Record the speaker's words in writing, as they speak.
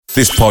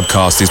This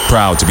podcast is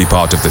proud to be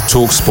part of the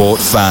TalkSport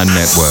Fan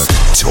Network.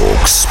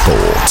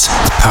 TalkSport.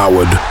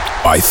 Powered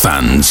by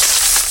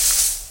fans.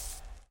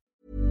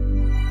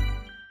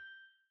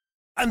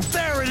 And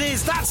there it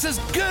is, that's as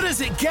good as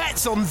it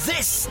gets on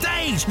this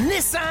stage.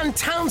 Nissan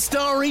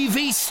Townstar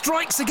EV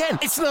strikes again.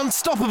 It's an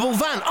unstoppable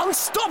van,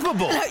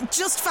 unstoppable.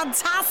 Just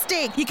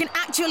fantastic. You can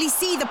actually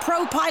see the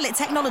ProPilot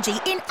technology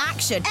in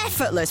action.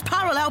 Effortless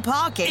parallel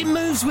parking. It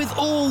moves with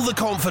all the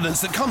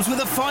confidence that comes with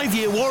a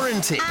 5-year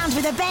warranty. And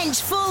with a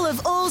bench full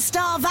of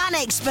all-star van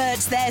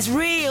experts, there's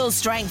real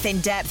strength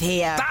in depth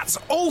here. That's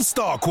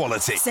all-star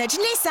quality. Search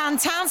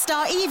Nissan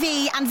Townstar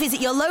EV and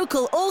visit your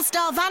local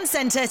all-star van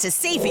centre to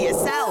see for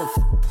yourself.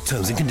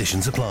 Terms and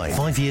conditions apply.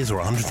 5 years or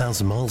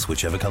 100,000 miles,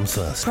 whichever comes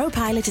first.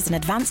 ProPilot is an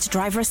advanced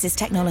driver assist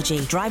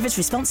technology. Driver's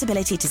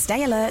responsibility to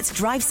stay alert,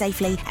 drive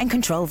safely, and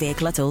control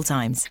vehicle at all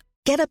times.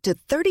 Get up to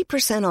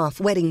 30%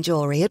 off wedding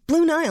jewelry at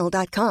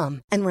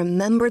BlueNile.com and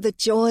remember the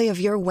joy of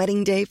your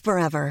wedding day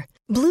forever.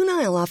 Blue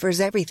Nile offers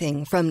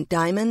everything from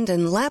diamond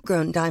and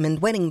lab-grown diamond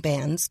wedding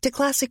bands to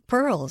classic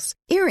pearls,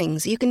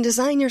 earrings you can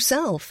design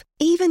yourself,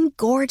 even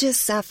gorgeous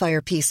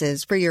sapphire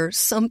pieces for your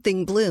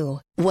something blue.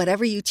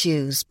 Whatever you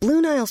choose,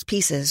 Blue Nile's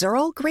pieces are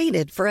all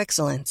graded for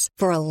excellence,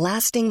 for a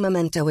lasting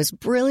memento as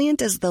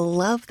brilliant as the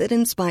love that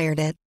inspired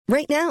it.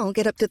 Right now,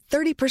 get up to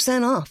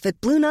 30% off at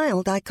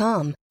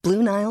BlueNile.com.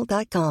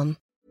 BlueNile.com.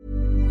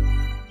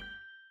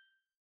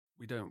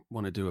 We don't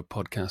want to do a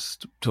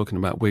podcast talking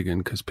about Wigan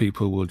because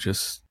people will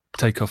just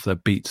take off their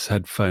Beats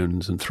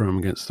headphones and throw them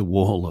against the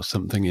wall or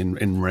something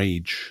in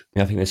rage.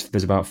 Yeah, I think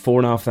there's about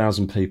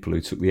 4,500 people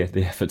who took the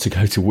effort to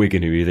go to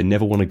Wigan who either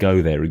never want to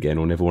go there again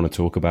or never want to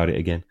talk about it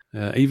again.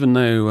 Even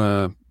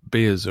though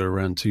beers are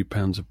around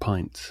 £2 a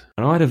pint.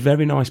 And I had a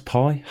very nice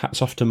pie.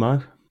 Hats off to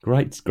Mo.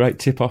 Great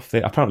tip off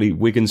there. Apparently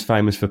Wigan's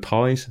famous for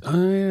pies.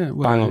 Oh, yeah.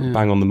 Well,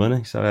 bang on the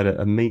money. So I had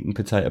a meat and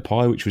potato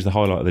pie, which was the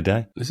highlight of the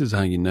day. This is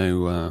how you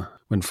know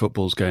when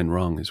football's going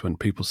wrong, is when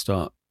people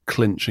start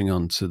clinching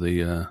onto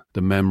the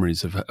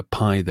memories of a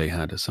pie they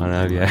had or something.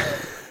 I know, yeah.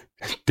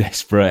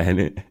 Desperate, isn't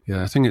it?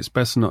 Yeah, I think it's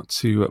best not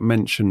to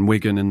mention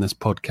Wigan in this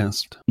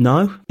podcast.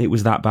 No, it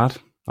was that bad.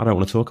 I don't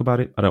want to talk about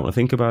it. I don't want to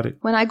think about it.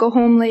 When I go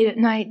home late at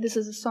night, this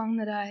is a song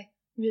that I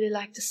really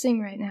like to sing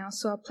right now,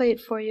 so I'll play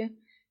it for you.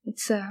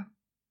 It's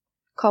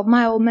called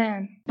My Old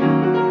Man.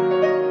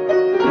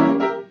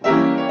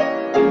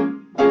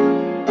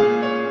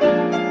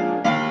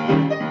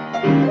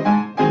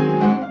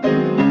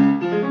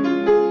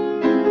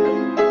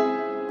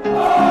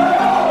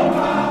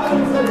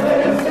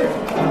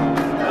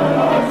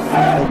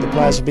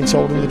 Players have been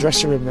told in the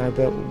dressing room now,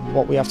 but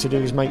what we have to do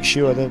is make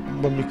sure that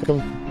when we come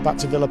back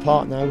to Villa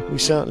Park now, we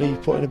certainly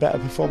put in a better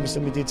performance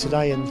than we did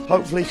today, and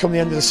hopefully come the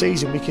end of the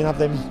season we can have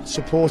them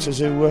supporters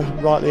who were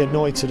rightly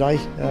annoyed today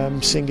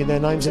singing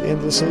their names at the end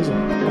of the season.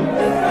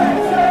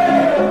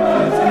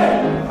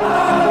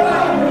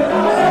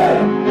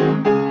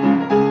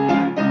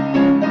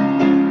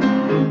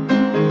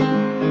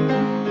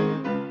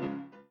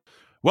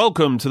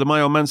 Welcome to the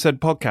My Old Man Said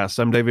podcast.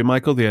 I'm David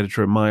Michael, the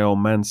editor of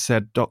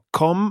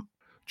myoldmansaid.com.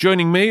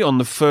 Joining me on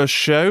the first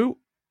show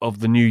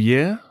of the new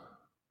year,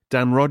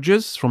 Dan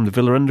Rogers from the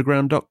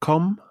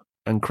villaunderground.com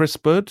and Chris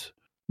Budd,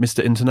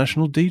 Mr.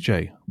 International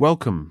DJ.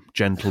 Welcome,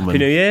 gentlemen. Happy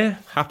New Year.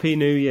 Happy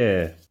New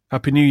Year.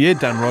 Happy New Year,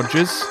 Dan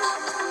Rogers.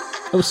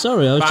 Oh,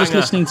 sorry, I was just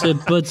listening to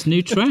Bud's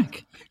new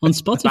track on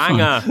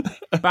Spotify.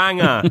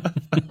 Banger.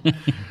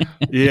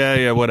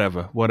 Yeah,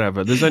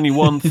 whatever. There's only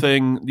one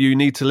thing you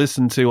need to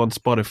listen to on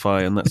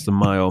Spotify, and that's the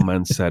My Old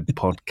Man Said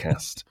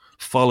podcast.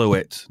 Follow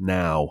it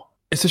now.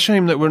 It's a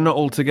shame that we're not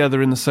all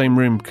together in the same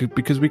room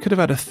because we could have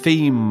had a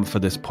theme for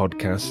this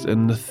podcast,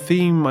 and the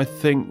theme, I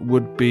think,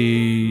 would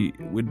be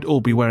we'd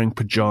all be wearing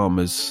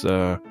pajamas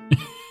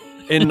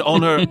in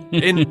honor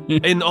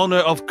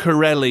of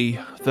Corelli,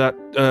 that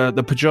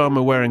the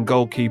pajama wearing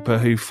goalkeeper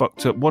who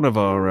fucked up one of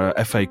our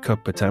FA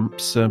Cup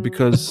attempts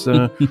because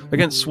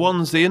against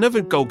Swansea, another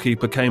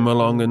goalkeeper came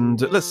along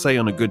and, let's say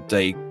on a good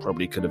day,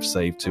 probably could have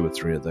saved 2 or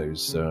 3 of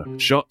those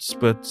shots,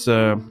 but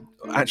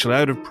actually, I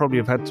would have probably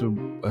had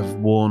to have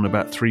worn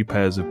about 3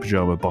 pairs of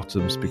pajama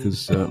bottoms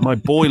because my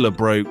boiler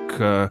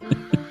broke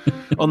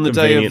on the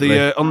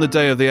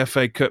day of the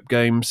FA Cup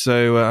game.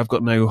 So I've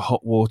got no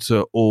hot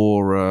water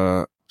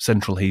or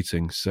central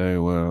heating.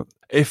 So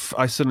if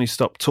I suddenly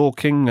stop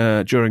talking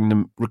during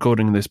the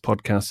recording of this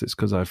podcast, it's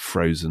because I've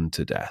frozen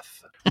to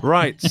death.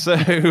 Right, so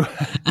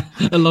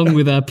along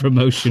with our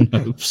promotion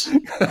hopes.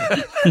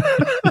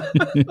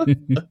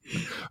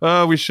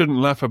 We shouldn't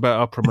laugh about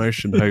our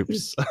promotion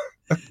hopes.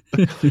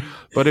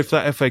 But if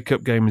that FA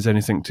Cup game is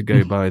anything to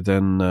go by,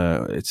 then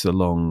it's a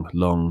long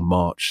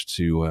march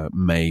to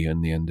May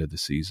and the end of the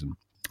season.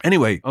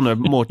 Anyway, on a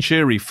more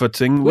cheery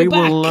footing, we're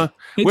back.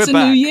 It's a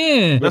new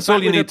year. That's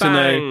all you need to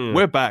know.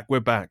 We're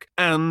back.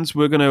 And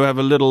we're going to have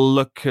a little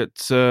look at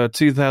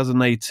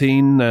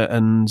 2018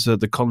 and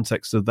the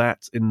context of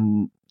that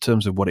in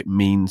terms of what it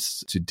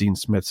means to Dean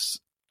Smith's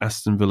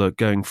Aston Villa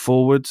going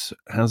forward.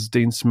 Has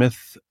Dean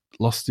Smith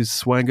lost his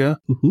swagger.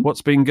 Mm-hmm.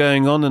 What's been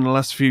going on in the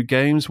last few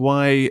games?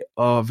 Why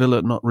are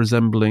Villa not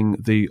resembling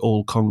the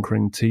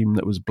all-conquering team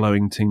that was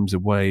blowing teams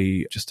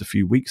away just a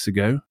few weeks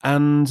ago?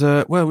 And,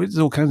 there's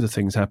all kinds of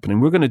things happening.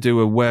 We're going to do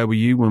a Where Were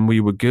You When We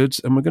Were Good?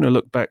 And we're going to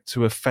look back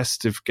to a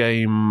festive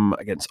game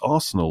against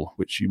Arsenal,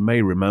 which you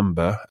may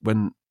remember,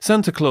 when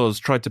Santa Claus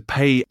tried to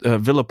pay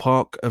Villa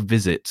Park a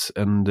visit,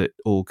 and it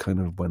all kind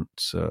of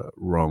went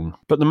wrong.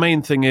 But the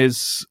main thing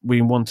is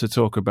we want to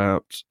talk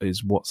about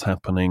is what's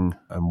happening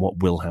and what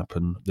will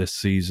happen this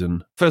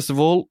season. First of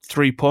all,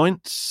 3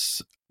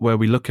 points, where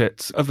we look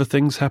at other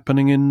things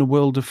happening in the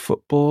world of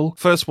football.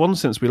 First one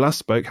since we last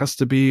spoke has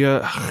to be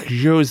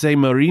Jose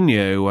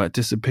Mourinho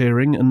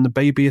disappearing and the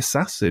baby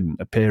assassin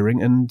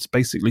appearing and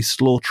basically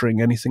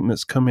slaughtering anything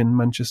that's come in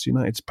Manchester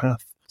United's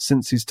path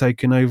since he's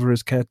taken over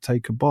as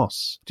caretaker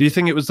boss. Do you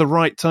think it was the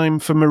right time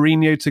for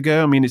Mourinho to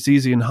go? I mean, it's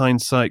easy in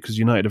hindsight because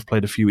United have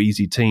played a few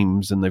easy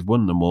teams and they've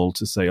won them all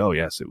to say, oh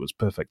yes, it was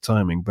perfect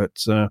timing.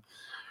 But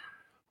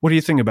what do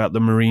you think about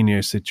the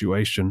Mourinho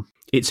situation?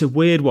 It's a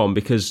weird one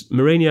because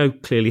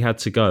Mourinho clearly had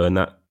to go, and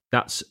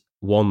that's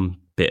one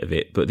bit of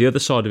it. But the other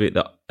side of it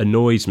that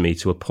annoys me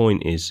to a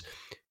point is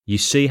you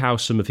see how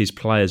some of his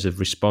players have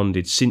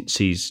responded since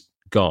he's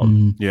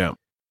gone. Yeah.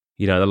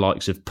 You know, the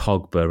likes of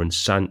Pogba and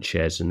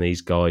Sanchez and these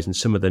guys, and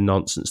some of the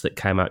nonsense that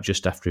came out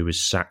just after he was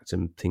sacked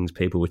and things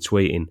people were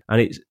tweeting.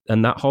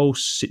 And that whole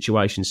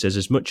situation says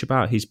as much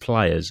about his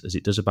players as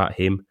it does about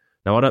him.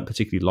 Now, I don't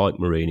particularly like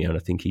Mourinho, and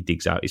I think he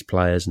digs out his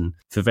players, and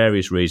for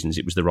various reasons,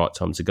 it was the right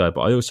time to go.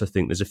 But I also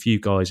think there's a few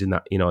guys in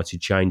that United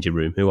changing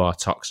room who are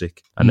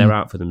toxic, and they're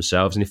out for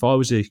themselves. And if I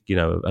was a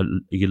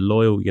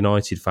loyal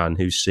United fan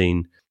who's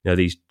seen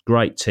these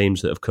great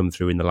teams that have come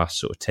through in the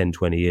last sort of 10,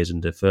 20 years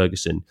under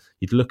Ferguson,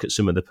 you'd look at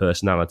some of the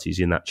personalities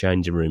in that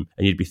changing room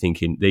and you'd be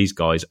thinking, these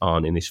guys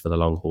aren't in this for the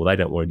long haul. They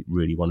don't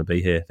really want to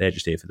be here. They're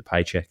just here for the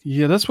paycheck.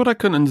 Yeah, that's what I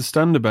couldn't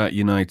understand about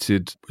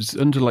United. It was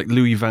under like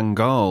Louis van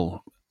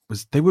Gaal,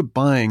 they were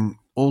buying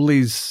all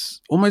these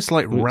almost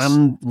like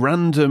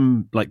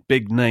random like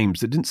big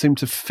names that didn't seem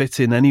to fit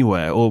in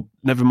anywhere, or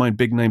never mind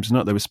big names or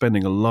not, they were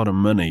spending a lot of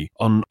money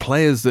on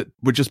players that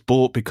were just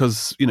bought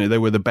because they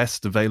were the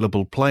best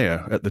available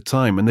player at the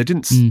time, and there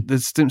didn't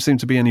seem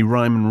to be any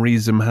rhyme and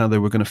reason how they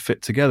were going to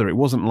fit together. It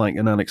wasn't like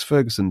an Alex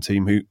Ferguson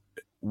team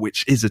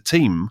which is a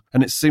team,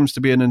 and it seems to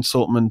be an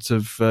assortment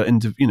of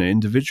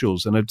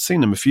individuals. And I've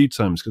seen them a few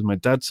times because my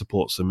dad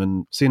supports them,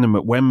 and seen them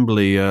at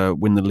Wembley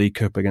win the League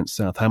Cup against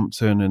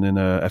Southampton and in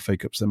a FA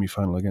Cup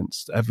semi-final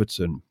against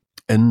Everton.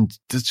 And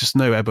there's just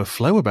no ebb or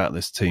flow about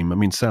this team. I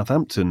mean,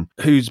 Southampton,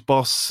 whose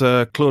boss,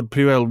 Claude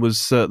Puel,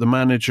 was the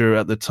manager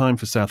at the time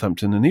for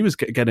Southampton, and he was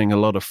getting a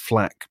lot of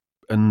flack.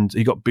 And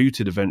he got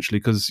booted eventually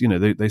because,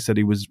 they said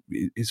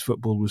his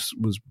football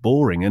was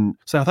boring. And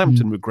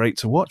Southampton were great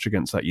to watch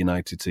against that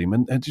United team.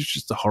 And it's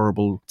just a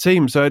horrible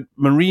team. So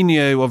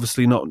Mourinho,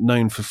 obviously not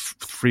known for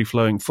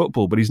free-flowing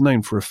football, but he's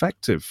known for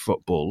effective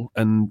football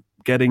and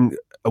getting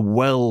a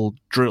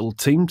well-drilled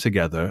team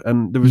together.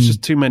 And there was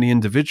just too many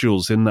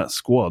individuals in that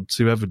squad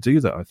to ever do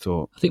that, I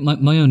thought. I think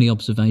my only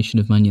observation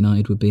of Man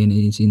United would be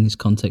in this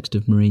context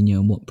of Mourinho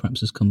and what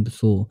perhaps has come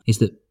before, is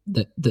that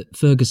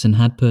Ferguson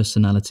had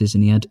personalities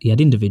and he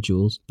had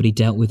individuals, but he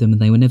dealt with them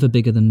and they were never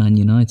bigger than Man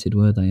United,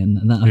 were they? And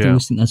that, I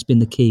always think that's been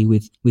the key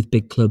with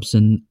big clubs,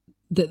 and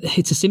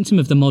it's a symptom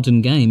of the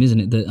modern game, isn't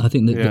it? That I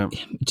think that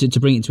to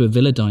bring it to a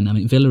Villa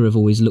dynamic, Villa have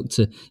always looked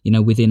to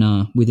within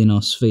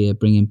our sphere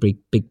bring in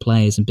big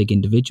players and big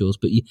individuals,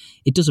 but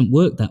it doesn't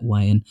work that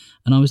way. And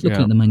I was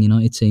looking at the Man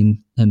United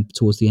team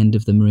towards the end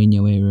of the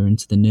Mourinho era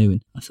into the new,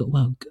 and I thought,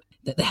 wow,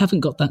 they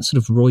haven't got that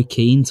sort of Roy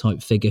Keane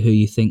type figure who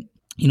you think,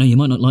 you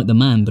might not like the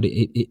man, but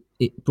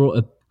it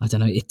brought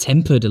it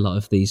tempered a lot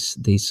of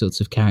these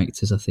sorts of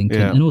characters, I think.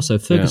 Yeah. And also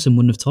Ferguson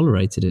wouldn't have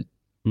tolerated it.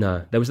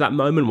 No, there was that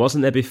moment,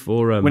 wasn't there,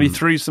 before... when he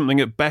threw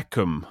something at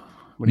Beckham.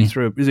 He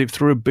threw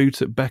a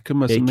boot at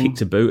Beckham or something? He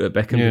kicked a boot at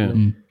Beckham.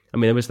 Yeah. I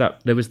mean,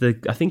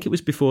 I think it was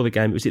before the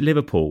game, was it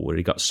Liverpool, where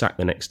he got sacked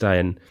the next day,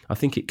 and I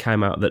think it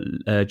came out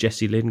that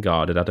Jesse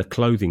Lingard had a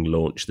clothing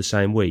launch the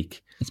same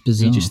week. It's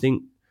bizarre. You just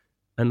think...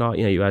 And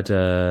you had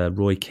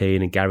Roy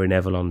Keane and Gary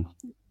Neville on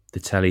the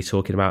telly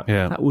talking about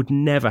that would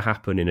never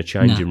happen in a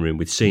changing room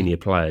with senior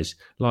players.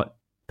 Like,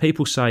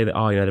 people say that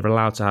they're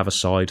allowed to have a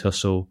side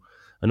hustle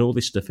and all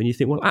this stuff, and you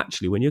think, well,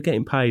 actually, when you're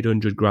getting paid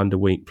 $100,000 a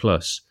week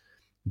plus,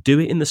 do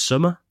it in the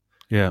summer.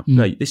 Yeah.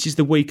 No, this is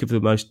the week of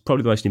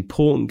probably the most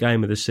important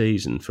game of the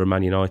season for a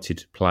Man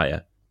United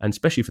player, and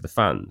especially for the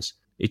fans.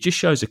 It just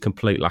shows a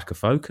complete lack of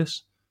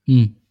focus.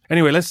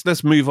 Anyway,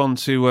 let's move on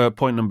to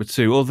point number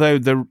 2. Although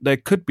there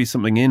could be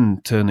something in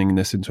turning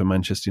this into a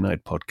Manchester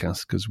United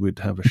podcast, because we'd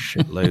have a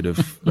shitload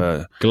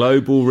of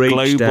global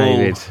reach,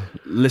 David,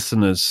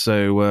 listeners.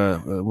 So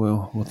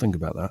we'll think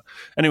about that.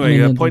 Anyway,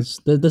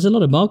 there's a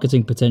lot of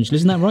marketing potential,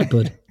 isn't that right,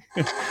 bud?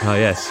 Oh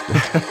yes.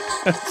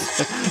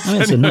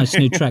 It's a nice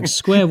new track,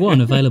 Square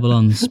One, available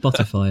on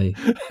Spotify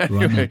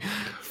right now.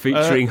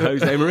 Featuring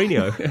Jose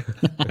Mourinho.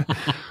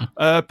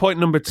 Point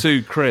number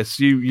 2, Chris,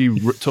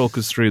 you talk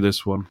us through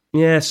this one.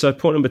 Yeah, so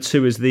point number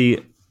 2 is the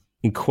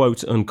in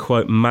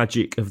quote-unquote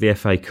magic of the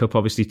FA Cup.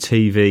 Obviously,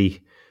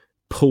 TV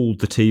pulled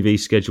the TV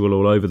schedule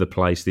all over the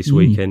place this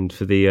weekend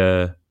for the...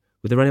 were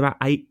there only about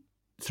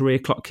 3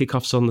 o'clock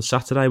kickoffs on the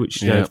Saturday,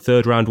 which,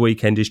 third round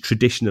weekend is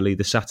traditionally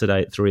the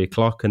Saturday at 3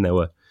 o'clock, and there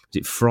were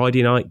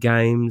Friday night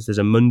games, there's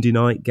a Monday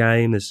night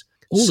game, there's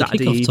all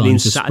Saturday the evening,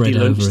 Saturday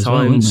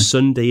lunchtime, well,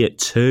 Sunday at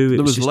 2.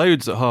 There was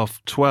loads at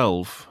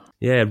 12:30.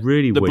 Yeah,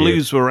 really the weird. The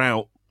Blues were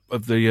out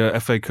of the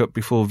FA Cup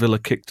before Villa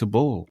kicked a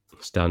ball.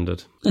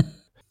 Standard.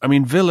 I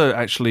mean, Villa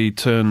actually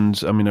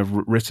turned, I mean, I've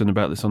written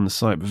about this on the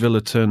site, but Villa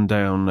turned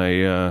down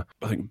I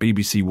think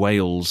BBC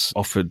Wales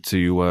offered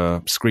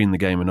to screen the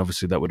game, and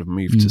obviously that would have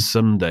moved to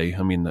Sunday.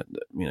 I mean,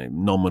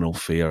 nominal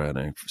fee, I don't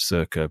know,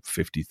 circa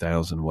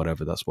 50,000,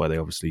 whatever. That's why they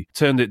obviously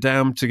turned it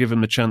down, to give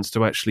them a chance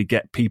to actually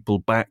get people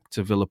back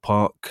to Villa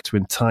Park to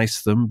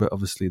entice them, but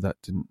obviously that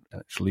didn't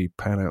actually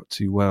pan out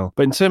too well.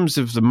 But in terms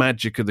of the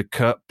magic of the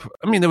Cup,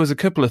 I mean, there was a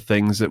couple of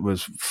things that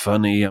was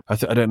funny. I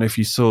don't know if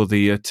you saw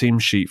the team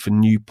sheet for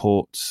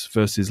Newport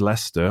versus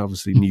Leicester.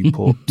 Obviously,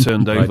 Newport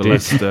turned over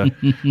Leicester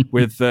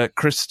with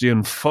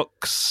Christian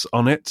Fuchs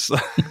on it,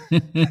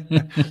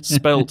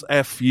 spelt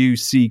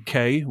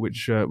Fuck,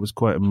 which was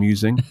quite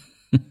amusing.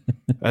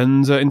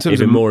 And in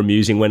terms even of more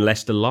amusing when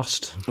Leicester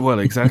lost. Well,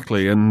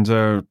 exactly. And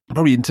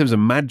probably in terms of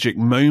magic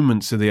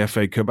moments of the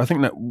FA Cup, I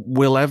think that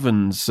Will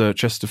Evans,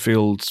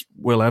 Chesterfield's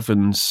Will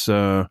Evans,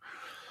 the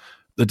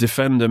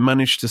defender,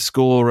 managed to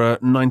score a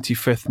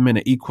 95th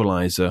minute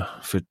equaliser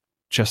for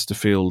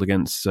Chesterfield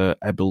against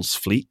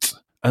Ebbsfleet,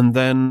 and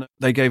then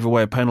they gave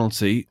away a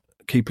penalty.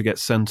 Keeper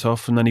gets sent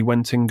off, and then he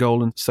went in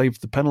goal and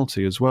saved the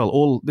penalty as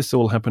well. This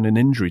all happened in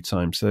injury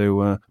time.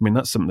 So I mean,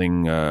 that's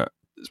something.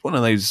 It's one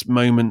of those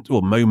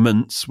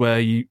moments where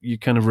you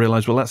kind of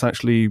realise, well, that's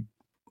actually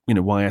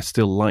why I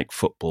still like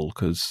football,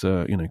 because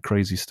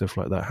crazy stuff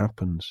like that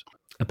happens.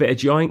 A bit of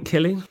giant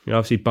killing.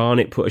 Obviously,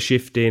 Barnett put a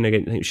shift in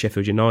against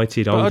Sheffield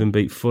United. Oldham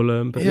beat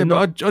Fulham. But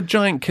are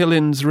giant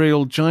killings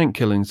real giant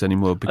killings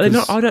anymore?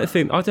 Because I don't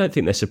think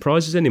they're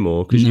surprises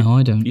anymore.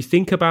 I don't. You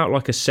think about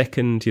like a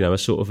second, a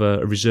sort of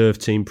a reserve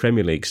team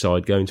Premier League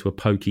side going to a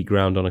pokey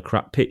ground on a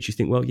crap pitch. You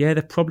think, well, yeah,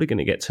 they're probably going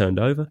to get turned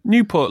over.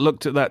 Newport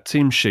looked at that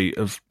team sheet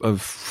of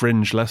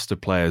fringe Leicester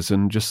players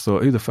and just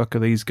thought, who the fuck are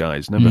these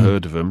guys? Never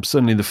heard of them.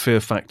 Suddenly the fear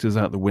factor's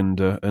out the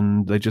window,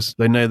 and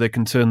they know they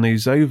can turn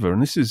these over.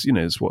 And this is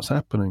is what's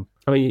happening.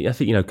 I mean, I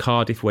think,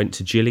 Cardiff went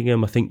to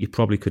Gillingham. I think you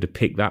probably could have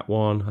picked that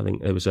one. I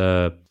think there was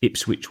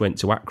Ipswich went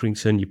to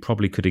Accrington. You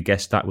probably could have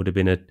guessed that would have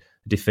been a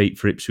defeat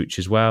for Ipswich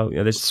as well.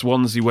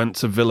 Swansea went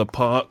to Villa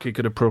Park. You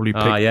could have probably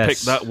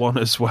picked that one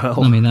as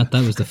well. I mean, that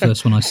was the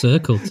first one I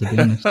circled, to be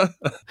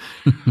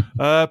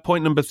honest.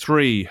 Point number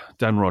 3,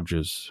 Dan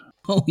Rogers.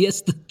 Oh,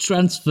 yes, the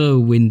transfer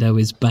window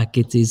is back.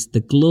 It is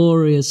the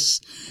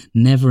glorious,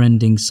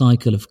 never-ending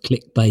cycle of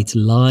clickbait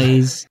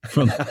lies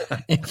from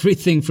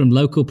everything from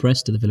local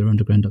press to the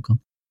villaunderground.com.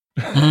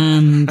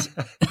 And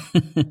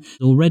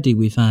already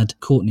we've had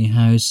Courtney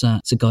House.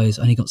 It's a guy who's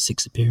only got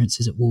 6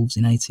 appearances at Wolves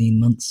in 18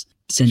 months.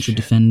 Central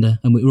defender.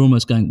 And we're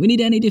almost going, we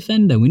need any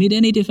defender.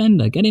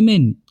 Get him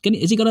in.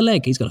 Has he got a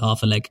leg? He's got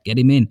half a leg. Get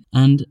him in.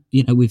 And,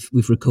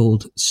 we've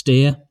recalled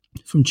Steer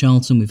from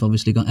Charlton. We've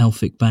obviously got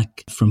Elphick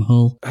back from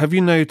Hull. Have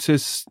you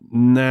noticed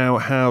now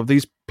how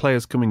these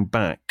players coming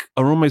back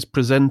are almost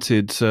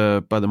presented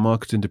by the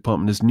marketing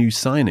department as new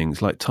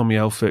signings? Like Tommy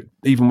Elphick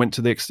even went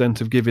to the extent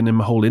of giving him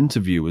a whole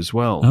interview as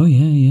well. Oh,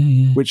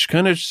 yeah. Which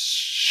kind of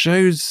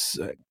shows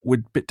we're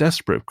a bit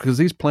desperate, because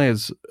these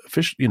players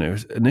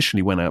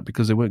initially went out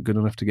because they weren't good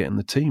enough to get in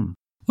the team.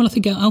 Well, I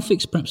think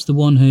Elphick's perhaps the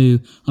one who...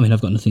 I mean,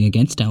 I've got nothing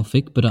against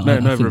Elphick, but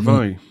never have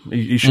I.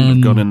 He shouldn't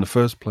have gone in the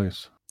first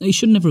place. He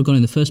should never have gone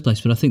in the first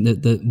place, but I think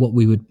that what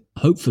we would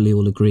hopefully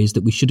all agree is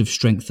that we should have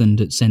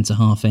strengthened at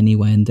centre-half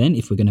anyway, and then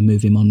if we're going to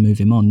move him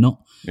on,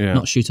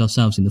 not shoot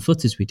ourselves in the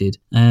foot as we did.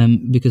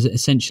 Because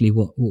essentially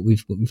what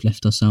we've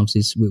left ourselves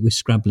is we're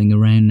scrabbling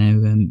around now,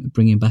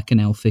 bringing back an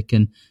Elphick,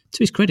 and to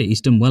his credit,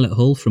 he's done well at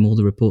Hull from all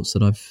the reports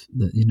that I've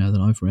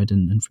read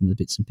and from the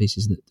bits and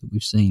pieces that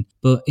we've seen.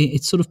 But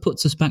it sort of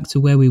puts us back to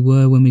where we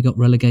were when we got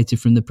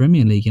relegated from the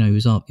Premier League. He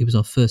was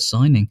our first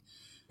signing.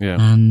 Yeah.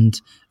 And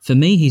for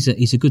me, he's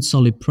a good,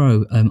 solid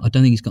pro. I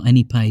don't think he's got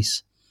any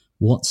pace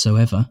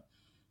whatsoever.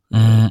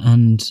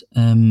 And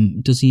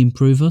does he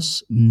improve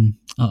us?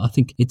 I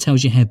think it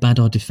tells you how bad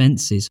our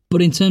defence is.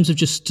 But in terms of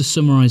just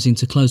summarising,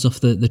 to close off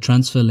the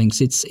transfer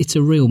links, it's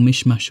a real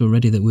mishmash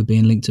already that we're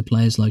being linked to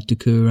players like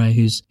Doucouré,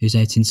 who's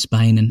out in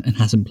Spain and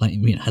hasn't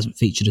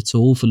featured at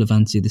all for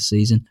Levante this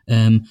season.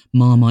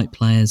 Marmite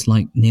players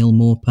like Neil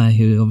Maupay,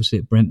 who obviously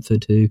at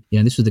Brentford,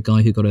 this was the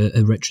guy who got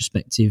a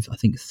retrospective, I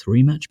think,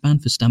 3-match ban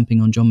for stamping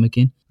on John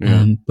McGinn.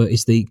 Yeah. But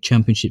is the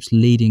Championship's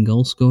leading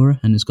goal scorer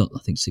and has got, I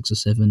think, 6 or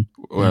 7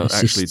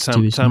 assists.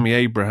 Tammy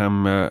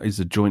Abraham is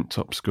a joint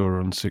top scorer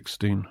on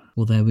 16.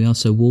 Well, there we are.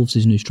 So Wolves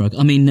is new striker.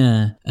 I mean,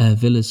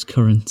 Villa's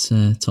current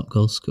top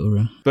goal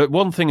scorer. But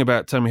one thing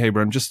about Tammy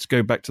Abraham, just to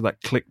go back to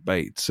that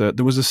clickbait,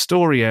 there was a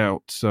story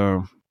out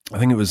I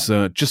think it was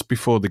just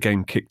before the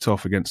game kicked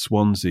off against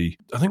Swansea.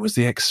 I think it was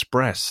the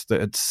Express that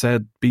had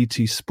said,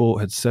 BT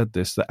Sport had said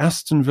this, that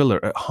Aston Villa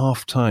at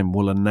half-time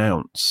will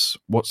announce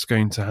what's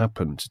going to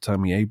happen to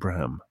Tammy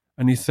Abraham.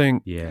 And you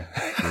think, who?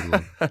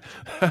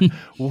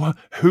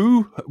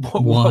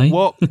 Why?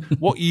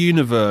 What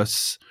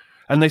universe?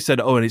 And they said,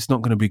 and it's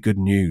not going to be good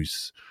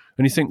news.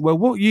 And you think, well,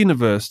 what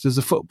universe does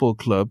a football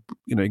club,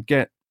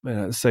 get,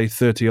 say,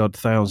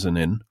 30,000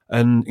 in,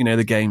 and,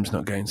 the game's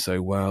not going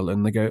so well,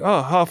 and they go,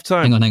 half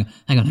time.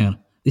 Hang on.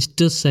 This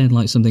does sound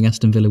like something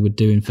Aston Villa would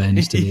do, in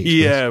fairness to the Express.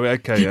 Yeah,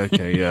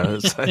 okay, yeah.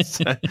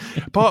 So,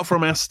 apart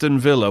from Aston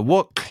Villa,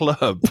 what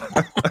club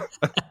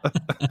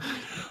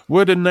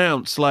would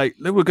announce, like,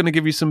 we're going to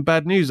give you some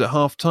bad news at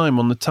half-time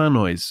on the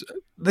tannoys?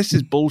 This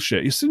is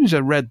bullshit. As soon as I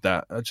read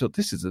that, I thought,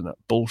 this is a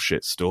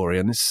bullshit story,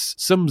 and this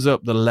sums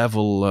up the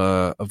level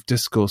of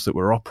discourse that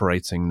we're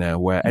operating now,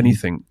 where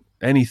anything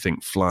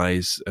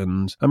flies.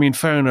 And, I mean,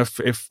 fair enough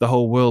if the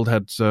whole world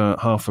had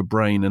half a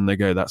brain and they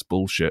go, that's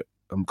bullshit.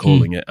 I'm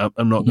calling it.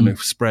 I'm not going to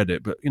spread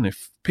it, but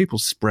if people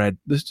spread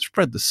the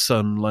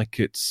sun like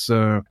it's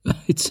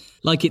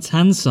like it's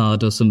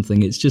Hansard or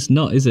something. It's just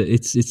not, is it?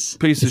 It's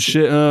piece of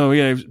shit. Oh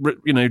yeah,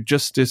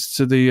 justice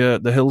to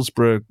the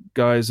Hillsborough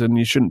guys, and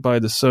you shouldn't buy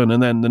the Sun.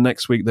 And then the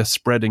next week they're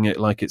spreading it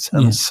like it's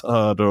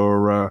Hansard,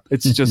 or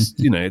it's just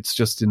it's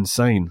just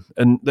insane.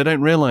 And they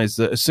don't realise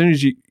that as soon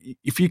as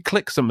if you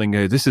click something,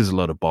 go, this is a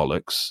lot of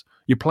bollocks.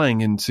 You're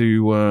playing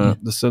into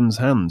the Sun's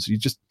hands. You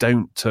just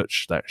don't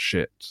touch that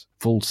shit.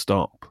 Full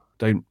stop.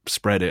 Don't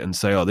spread it and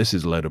say, this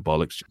is a load of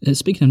bollocks.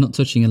 Speaking of not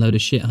touching a load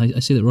of shit, I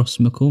see that Ross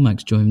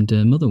McCormack's joined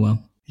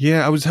Motherwell.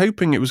 Yeah, I was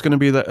hoping it was going to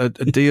be a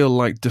deal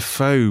like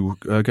Defoe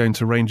going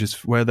to Rangers,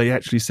 where they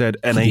actually said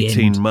an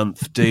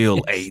 18-month deal,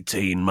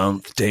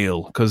 18-month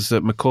deal, because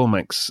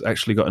McCormack's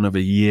actually got another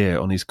year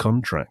on his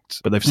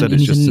contract. But they've said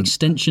it's just an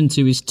extension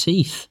to his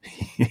teeth.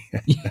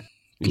 Yeah.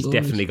 He's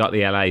definitely got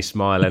the LA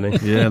smile, hasn't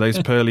he? Yeah, those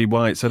pearly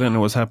whites. I don't know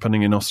what's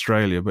happening in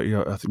Australia, but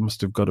I think must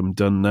have got him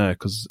done there,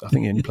 because I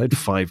think he only played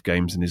 5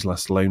 games in his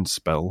last loan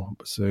spell.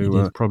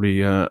 So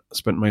probably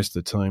spent most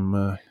of the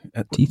time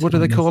at, what do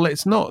they call it?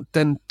 It's not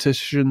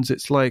dentitions,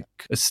 it's like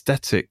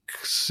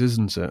aesthetics,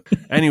 isn't it?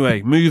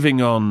 Anyway,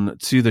 moving on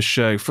to the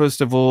show.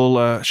 First of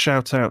all,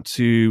 shout out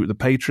to the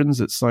patrons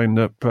that signed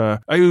up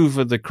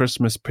over the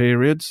Christmas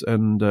period,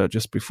 and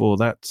just before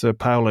that,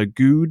 Paolo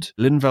Good,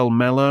 Linval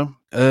Meller,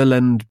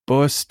 Erlend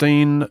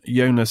Borstein,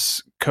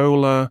 Jonas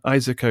Kohler,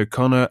 Isaac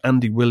O'Connor,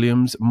 Andy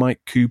Williams,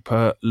 Mike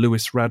Cooper,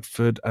 Lewis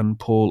Radford, and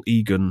Paul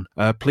Egan.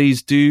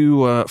 Please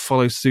do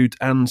follow suit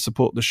and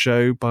support the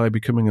show by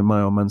becoming a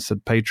My Old Man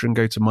Said patron.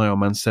 Go to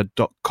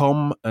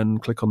myoldmansaid.com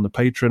and click on the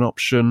patron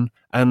option.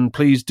 And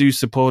please do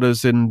support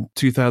us in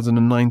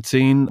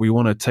 2019. We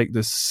want to take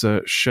this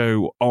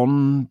show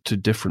on to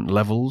different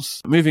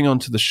levels. Moving on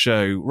to the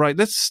show. Right,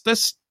 let's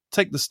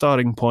take the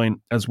starting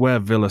point as where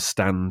Villa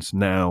stands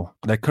now,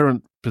 their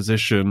current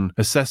position,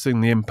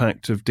 assessing the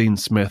impact of Dean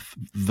Smith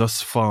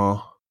thus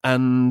far,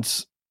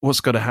 and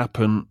what's got to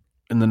happen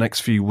in the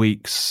next few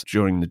weeks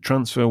during the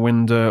transfer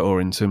window,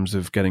 or in terms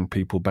of getting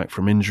people back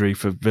from injury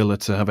for Villa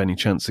to have any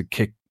chance of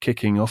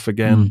kicking off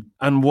again.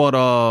 And what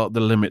are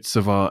the limits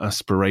of our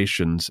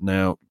aspirations?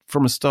 Now,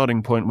 from a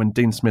starting point when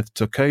Dean Smith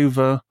took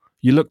over,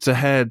 you looked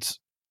ahead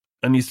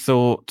and you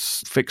thought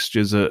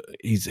fixtures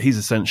he's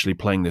essentially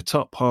playing the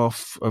top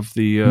half of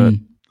the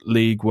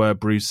league, where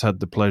Bruce had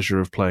the pleasure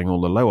of playing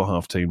all the lower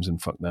half teams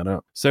and fucked that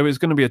up. So it's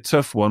going to be a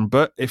tough one.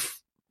 But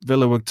if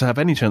Villa were to have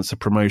any chance of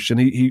promotion,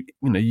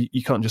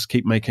 you can't just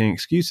keep making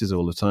excuses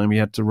all the time. He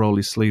had to roll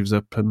his sleeves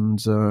up and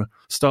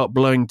start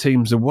blowing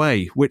teams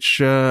away,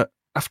 which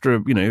after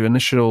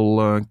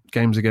initial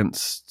games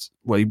against,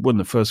 he won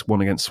the first one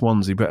against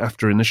Swansea, but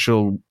after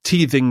initial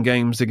teething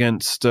games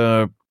against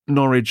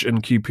Norwich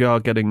and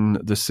QPR getting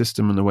the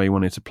system and the way he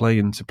wanted to play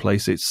into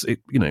place, it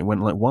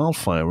went like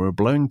wildfire. We were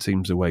blowing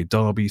teams away.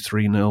 Derby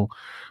 3-0,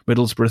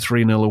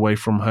 Middlesbrough 3-0 away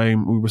from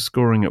home. We were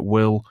scoring at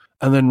will.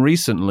 And then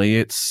recently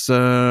it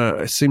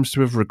seems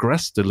to have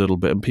regressed a little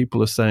bit, and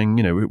people are saying,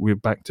 we're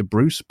back to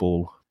Bruce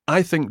ball.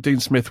 I think Dean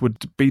Smith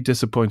would be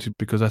disappointed,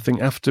 because I think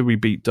after we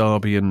beat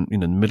Derby and the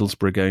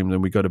Middlesbrough game,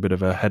 then we got a bit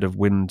of a head of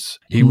wind.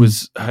 He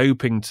was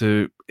hoping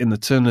to, in the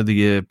turn of the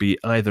year, be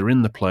either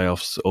in the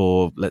playoffs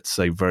or, let's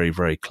say, very,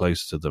 very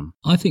close to them.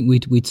 I think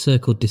we'd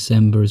circled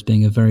December as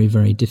being a very,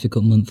 very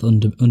difficult month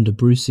under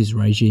Bruce's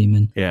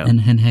regime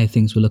and how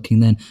things were looking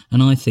then.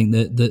 And I think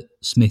that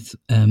Smith,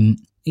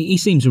 he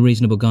seems a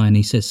reasonable guy, and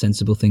he says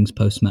sensible things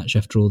post-match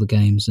after all the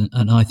games.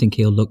 And I think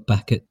he'll look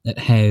back at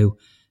how,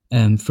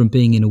 from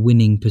being in a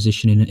winning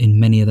position in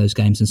many of those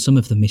games, and some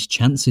of the missed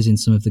chances in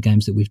some of the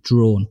games that we've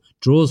drawn.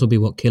 Draws will be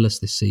what kill us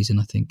this season,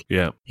 I think.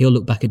 Yeah. He'll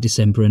look back at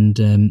December and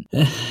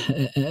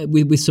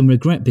with some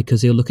regret,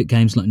 because he'll look at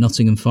games like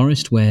Nottingham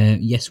Forest, where,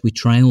 yes, we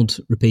trailed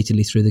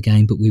repeatedly through the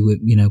game, but we were,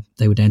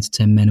 they were down to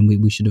 10 men, and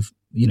we should have,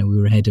 we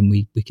were ahead and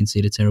we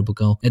conceded a terrible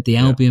goal. At the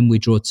Albion, we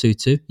draw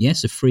 2-2.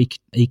 Yes, a freak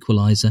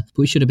equaliser, but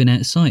we should have been out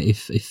of sight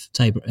if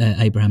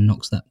Abraham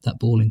knocks that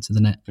ball into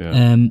the net.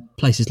 Yeah.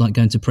 Places like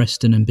going to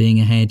Preston and being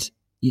ahead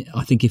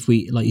I think if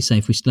we, like you say,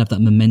 if we still have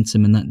that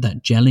momentum and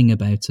that gelling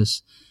about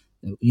us,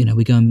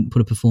 we go and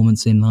put a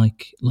performance in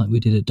like we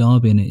did at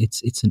Derby, and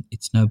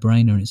it's no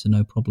brainer and it's a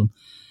no problem.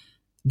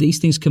 These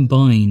things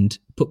combined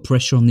put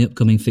pressure on the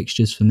upcoming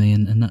fixtures for me,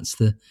 and that's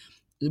the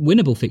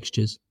winnable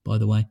fixtures, by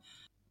the way.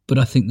 But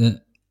I think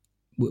that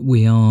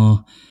we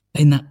are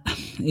in that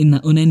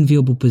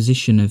unenviable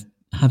position of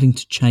having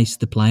to chase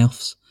the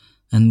playoffs,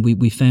 and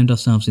we found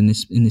ourselves in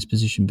this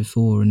position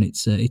before, and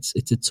it's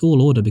a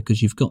tall order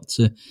because you've got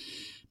to.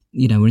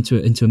 We're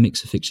into a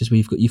mix of fixtures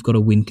where you've got to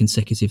win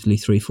consecutively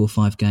 3, 4,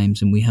 5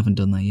 games, and we haven't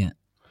done that yet.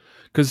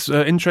 Because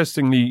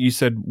interestingly, you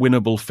said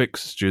winnable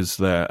fixtures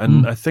there,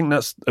 and I think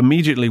that's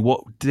immediately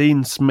what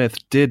Dean Smith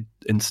did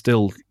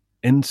instill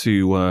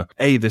into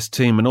this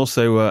team, and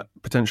also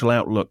potential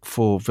outlook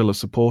for Villa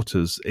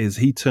supporters. Is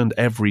he turned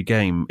every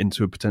game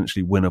into a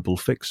potentially winnable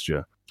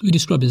fixture? He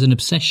described it as an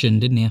obsession,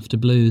 didn't he? After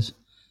Blues,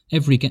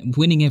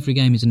 winning every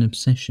game is an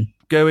obsession.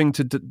 Going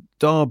to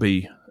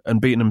Derby and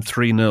beating them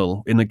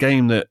 3-0 in a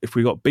game that if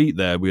we got beat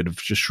there, we would have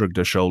just shrugged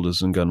our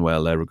shoulders and gone,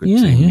 well, they're a good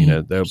team.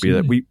 They'll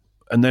absolutely. be there.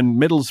 And then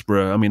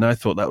Middlesbrough, I mean, I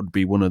thought that would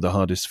be one of the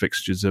hardest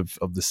fixtures of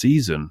the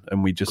season,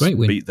 and we just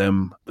beat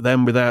them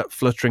without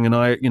fluttering an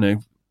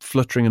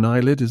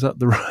eyelid. Is that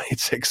the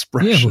right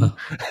expression?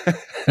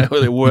 Yeah,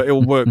 well.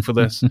 It'll work for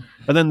this.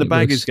 And then the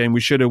Baggies game,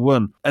 we should have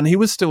won. And he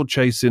was still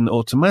chasing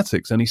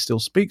automatics, and he still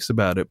speaks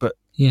about it. But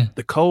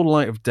the cold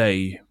light of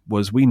day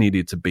was we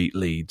needed to beat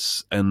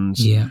Leeds. And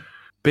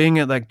being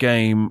at that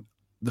game,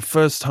 the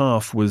first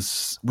half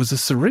was a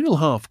surreal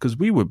half because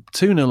we were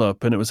 2-0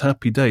 up and it was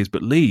happy days.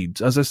 But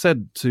Leeds, as I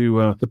said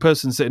to the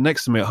person sitting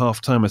next to me at half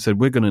time, I said,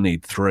 we're going to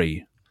need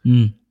 3.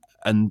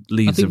 And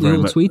Leeds I think we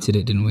all tweeted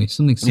it, didn't we?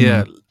 Something similar.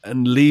 Yeah,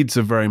 and Leeds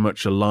are very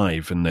much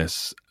alive in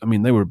this. I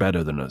mean, they were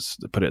better than us,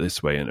 to put it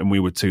this way, and we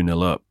were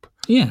 2-0 up.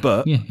 Yeah,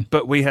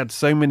 but we had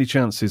so many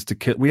chances to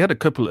kill. We had a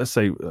couple. Let's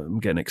say I'm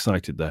getting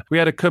excited there. We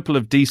had a couple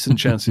of decent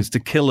chances to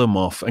kill them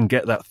off and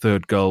get that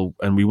third goal,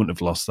 and we wouldn't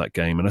have lost that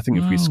game. And I think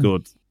if we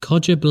scored,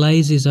 Codger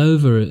blazes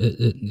over.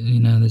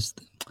 There's.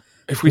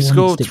 If we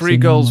scored 3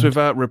 goals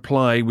without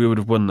reply, we would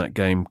have won that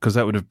game because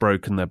that would have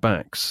broken their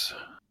backs.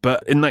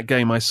 But in that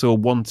game, I saw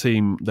one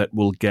team that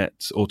will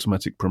get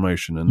automatic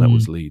promotion, and that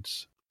was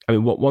Leeds. I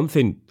mean, one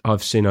thing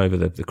I've seen over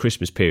the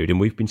Christmas period, and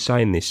we've been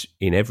saying this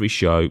in every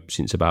show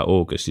since about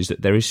August, is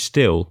that there is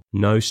still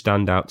no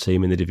standout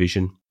team in the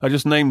division. I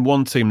just named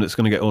one team that's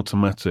going to get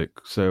automatic,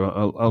 so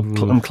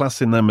I'm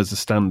classing them as a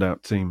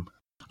standout team.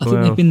 I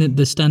think they've been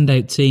the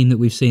standout team that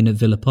we've seen at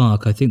Villa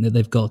Park. I think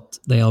that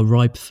they are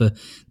ripe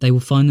they will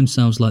find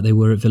themselves like they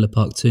were at Villa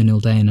Park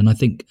 2-0 down, and I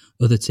think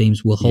other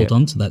teams will hold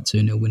on to that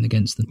 2-0 win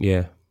against them.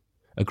 Yeah.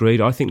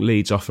 Agreed. I think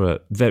Leeds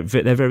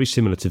they're very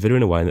similar to Villa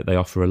in a way in that they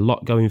offer a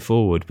lot going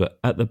forward, but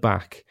at the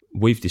back,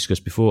 we've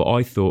discussed before,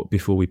 I thought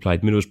before we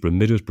played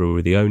Middlesbrough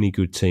were the only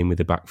good team with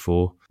the back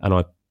 4, and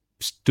I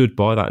stood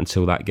by that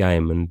until that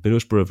game, and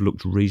Middlesbrough have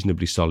looked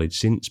reasonably solid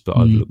since, but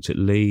I've looked at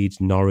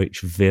Leeds, Norwich,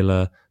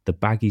 Villa, the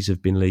Baggies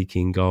have been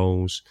leaking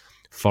goals,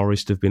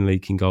 Forest have been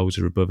leaking goals,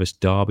 are above us,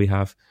 Derby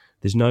have.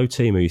 There's no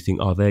team where you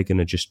think, they're going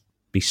to just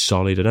be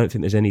solid. I don't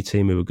think there's any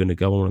team who are going to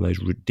go on one of those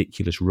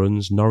ridiculous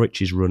runs.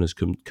 Norwich's run has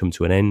come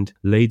to an end.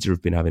 Leeds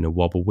have been having a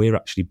wobble. We're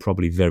actually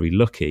probably very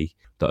lucky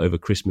that over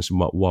Christmas,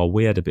 while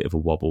we had a bit of a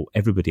wobble,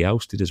 everybody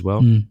else did as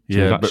well. So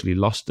we've actually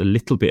lost a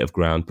little bit of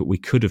ground, but we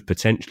could have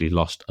potentially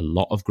lost a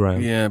lot of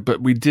ground. Yeah,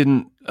 but we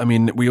didn't. I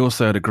mean, we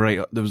also had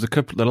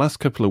the last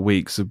couple of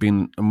weeks have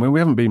been, and when we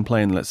haven't been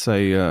playing, let's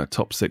say,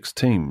 top 6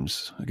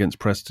 teams against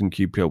Preston,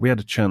 QPR, we had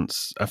a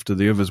chance after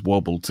the others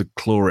wobbled to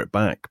claw it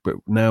back, but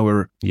now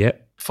we're...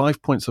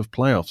 5 points of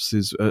playoffs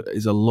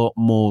is a lot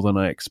more than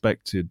I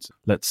expected,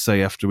 let's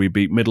say, after we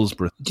beat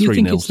Middlesbrough 3-0. Do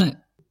you think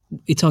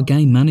it's our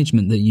game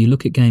management that you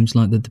look at games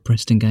like the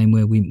Preston game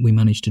where we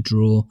managed to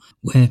draw,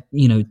 where,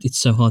 it's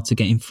so hard to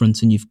get in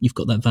front and you've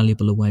got that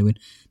valuable away win.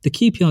 The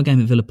QPR game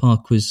at Villa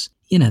Park was,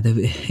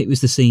 it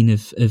was the scene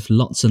of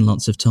lots and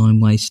lots of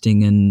time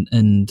wasting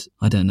and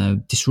I don't know,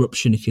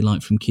 disruption, if you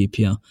like, from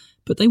QPR.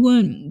 But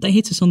they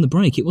hit us on the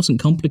break. It wasn't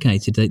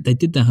complicated. They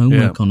did their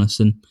homework on us,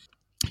 and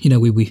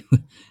we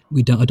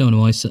don't. I don't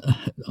want to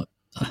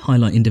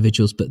highlight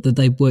individuals, but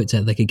they worked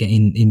out they could get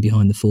in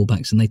behind the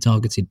fullbacks, and they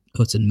targeted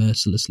Hutton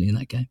mercilessly in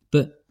that game.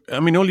 But I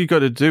mean, all you got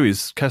to do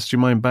is cast your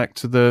mind back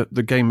to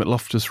the game at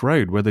Loftus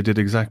Road, where they did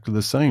exactly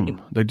the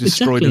same. They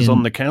destroyed us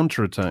on the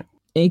counter attack.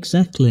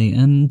 Exactly,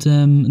 and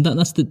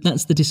that's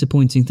the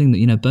disappointing thing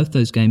that both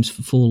those games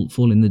fall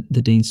in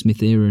the Dean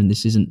Smith era, and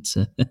this isn't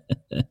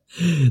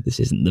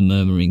the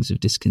murmurings of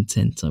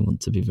discontent. I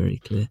want to be very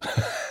clear,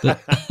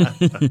 but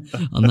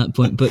on that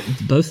point. But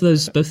both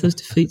those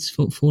defeats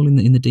fall in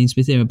the Dean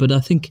Smith era. But I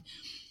think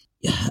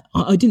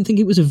I didn't think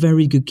it was a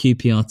very good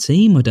QPR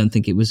team. I don't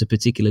think it was a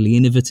particularly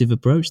innovative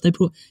approach. They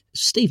brought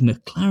Steve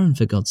McLaren,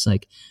 for God's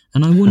sake,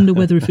 and I wonder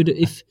whether if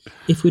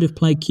we'd have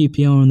played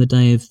QPR on the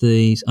day of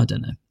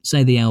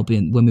the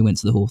Albion, when we went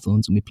to the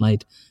Hawthorns and we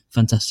played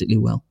fantastically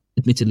well.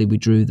 Admittedly, we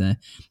drew there,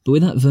 but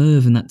with that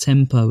verve and that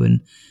tempo, and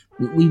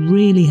We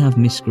really have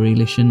missed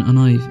Grealish, and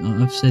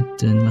I've said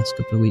in the last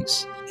couple of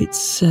weeks,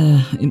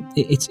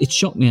 it's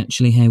shocked me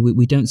actually how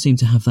we don't seem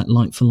to have that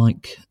like for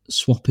like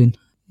swapping,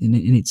 and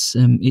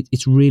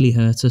it's really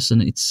hurt us.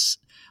 And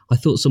I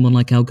thought someone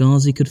like El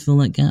Ghazi could fill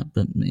that gap,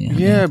 but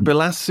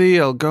Balassi,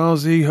 El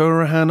Ghazi,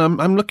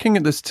 Hourihane. I'm looking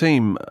at this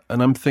team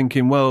and I'm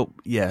thinking, well,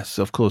 yes,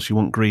 of course you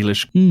want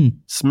Grealish.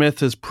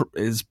 Smith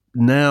is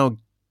now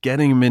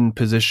getting him in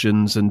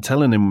positions and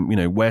telling him,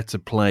 where to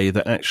play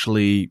that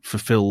actually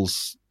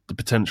fulfills the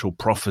potential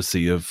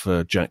prophecy of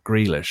Jack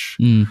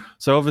Grealish.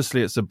 So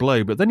obviously it's a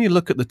blow, but then you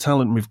look at the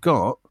talent we've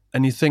got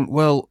and you think,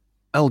 well,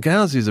 El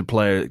Ghazi is a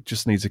player that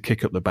just needs a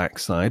kick up the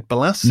backside.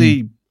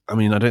 Balassi, I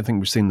don't think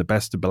we've seen the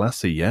best of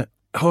Balassi yet.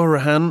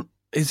 Hourihane,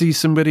 is he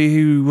somebody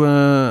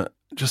who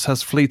just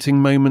has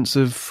fleeting moments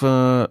of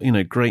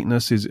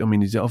greatness? He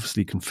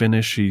obviously can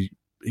finish. He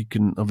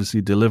can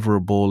obviously deliver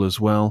a ball as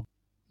well.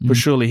 But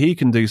surely he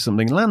can do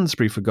something.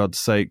 Lansbury, for God's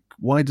sake,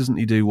 why doesn't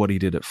he do what he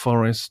did at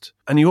Forest?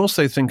 And you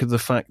also think of the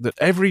fact that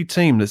every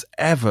team that's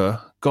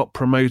ever got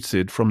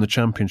promoted from the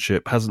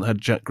Championship hasn't had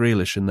Jack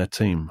Grealish in their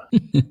team.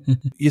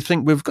 You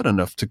think we've got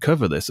enough to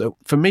cover this.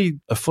 For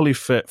me, a fully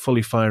fit,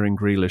 fully firing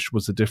Grealish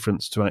was the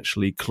difference to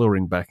actually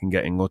clawing back and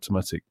getting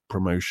automatic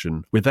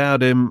promotion.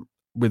 Without him,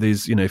 with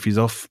his, if he's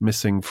off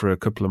missing for a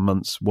couple of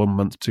months, 1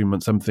 month, 2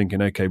 months, I'm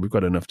thinking, okay, we've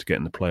got enough to get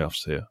in the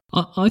playoffs here.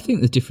 I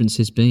think the difference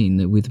has been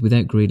that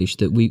without Grealish,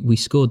 that we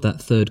scored that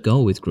third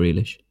goal with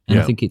Grealish. And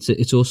I think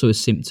it's also a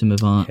symptom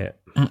of our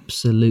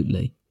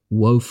absolutely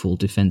woeful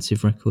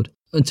defensive record.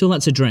 Until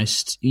that's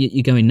addressed,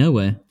 you're going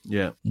nowhere.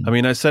 Yeah.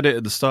 I said it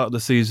at the start of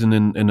the season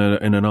in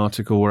an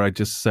article where I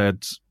just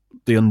said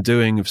the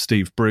undoing of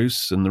Steve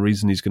Bruce, and the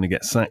reason he's going to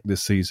get sacked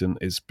this season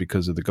is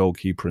because of the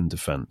goalkeeper and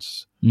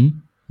defence.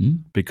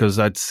 Because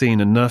I'd seen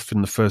enough in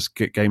the first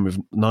game of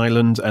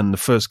Nyland and the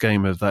first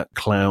game of that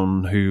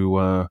clown who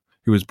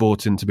was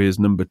brought in to be his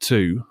number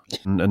 2.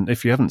 And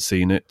if you haven't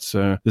seen it,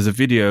 there's a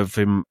video of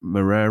him,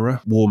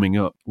 Moreira, warming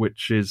up,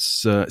 which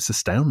is it's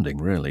astounding,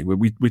 really.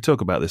 We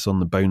talk about this on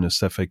the bonus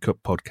FA Cup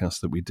podcast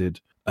that we did,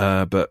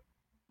 but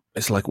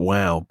it's like,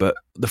 wow. But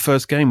the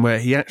first game where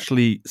he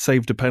actually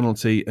saved a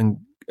penalty and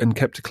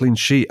kept a clean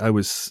sheet, I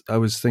was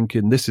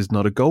thinking, this is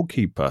not a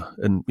goalkeeper.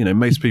 And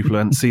most people who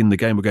hadn't seen the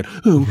game were going,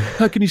 oh,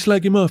 how can you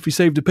slag him off? He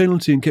saved a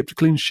penalty and kept a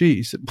clean sheet.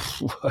 He said,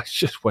 it's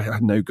just I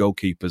know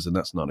goalkeepers, and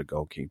that's not a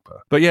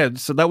goalkeeper. But yeah,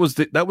 so that was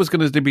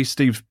going to be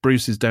Steve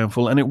Bruce's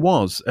downfall, and it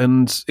was,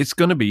 and it's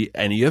going to be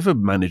any other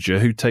manager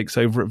who takes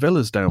over at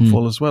Villa's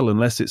downfall as well,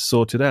 unless it's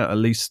sorted out. At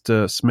least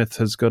Smith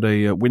has got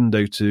a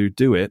window to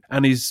do it,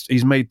 and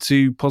he's made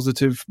 2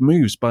 positive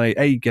moves by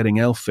getting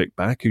Elphick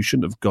back, who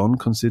shouldn't have gone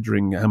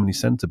considering how many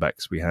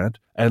centre-backs we had,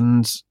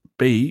 and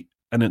B,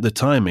 and at the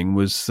timing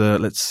was,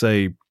 let's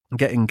say,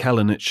 getting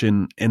Kalinic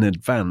in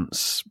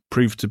advance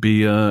proved to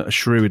be a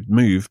shrewd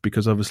move,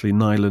 because obviously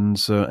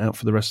Nyland's out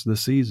for the rest of the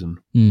season.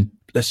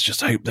 Let's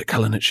just hope that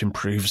Kalinic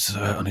improves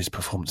on his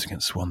performance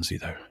against Swansea,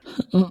 though.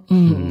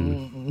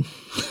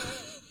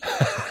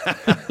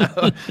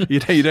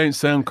 You don't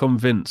sound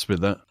convinced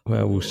with that.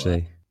 Well, we'll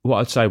see. What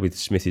I'd say with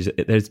Smith is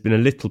that there's been a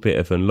little bit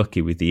of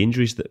unlucky with the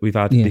injuries that we've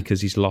had, because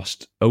he's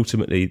lost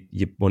ultimately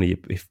one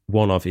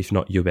of, if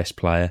not your best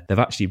player. They've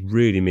actually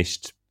really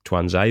missed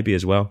Tuanzebe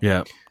as well.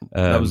 Yeah,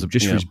 that was for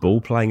his ball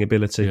playing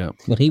ability. Yeah.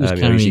 Well, he was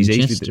carrying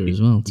Chester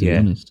as well, to be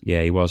honest.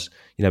 Yeah, he was.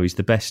 He's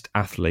the best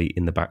athlete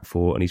in the back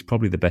four, and he's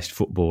probably the best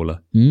footballer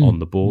on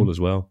the ball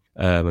as well.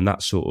 And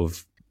that sort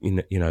of,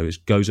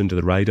 it goes under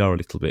the radar a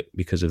little bit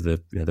because of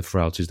the the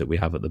frailties that we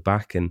have at the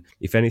back. And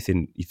if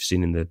anything, you've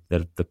seen in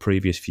the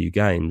previous few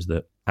games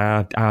that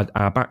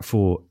our back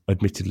four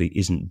admittedly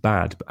isn't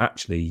bad, but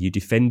actually you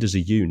defend as a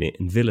unit,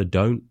 and Villa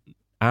don't.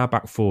 Our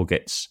back four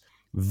gets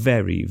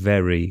very,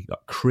 very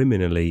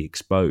criminally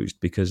exposed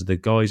because the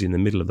guys in the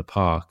middle of the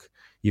park,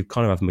 you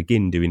kind of have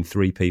McGinn doing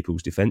 3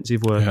 people's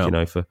defensive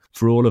work.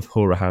 For all of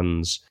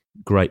Hourihane's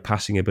great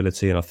passing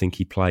ability, and I think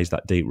he plays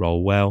that deep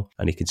role well,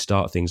 and he can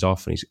start things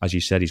off, and as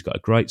you said, he's got a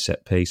great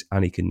set piece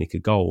and he can nick a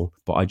goal,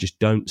 but I just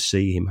don't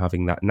see him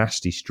having that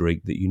nasty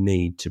streak that you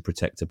need to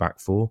protect a back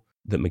four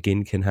that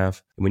McGinn can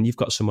have. And when you've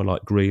got someone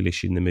like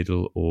Grealish in the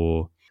middle,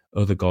 or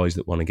other guys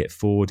that want to get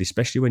forward,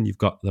 especially when you've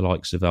got the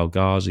likes of El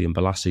Ghazi and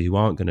Balassi who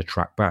aren't going to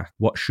track back,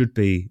 what should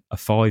be a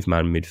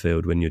 5-man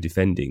midfield when you're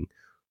defending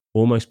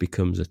almost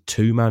becomes a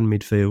 2-man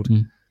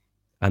midfield.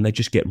 And they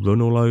just get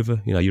run all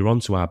over. You're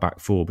onto our back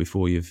four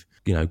before you've,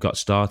 got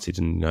started.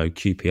 And,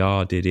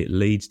 QPR did it.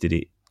 Leeds did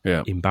it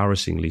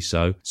embarrassingly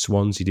so.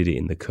 Swansea did it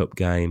in the cup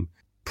game.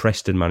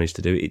 Preston managed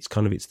to do it.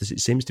 It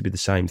seems to be the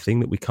same thing,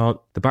 that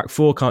the back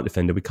four can't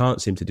defend, and we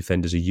can't seem to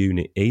defend as a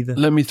unit either.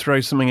 Let me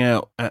throw something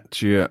out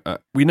at you.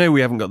 We know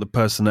we haven't got the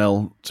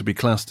personnel to be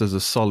classed as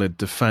a solid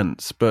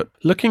defence, but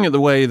looking at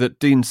the way that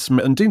Dean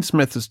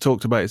Smith has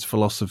talked about his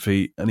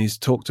philosophy, and he's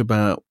talked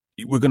about,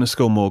 we're going to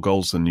score more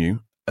goals than you.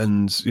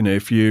 And,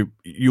 if you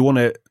want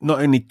to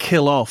not only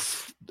kill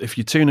off, if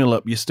you're 2-0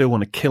 up, you still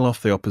want to kill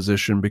off the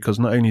opposition, because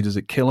not only does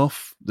it kill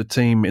off the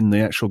team in the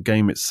actual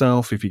game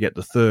itself, if you get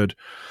the third,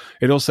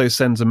 it also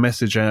sends a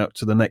message out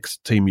to the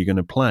next team you're going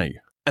to play.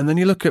 And then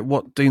you look at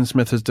what Dean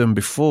Smith has done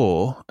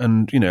before,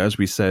 and, you know, as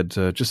we said,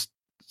 just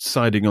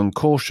siding on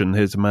caution,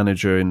 here's a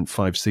manager in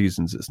 5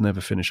 seasons that's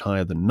never finished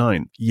higher than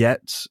 9th.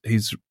 Yet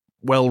he's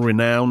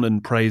well-renowned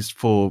and praised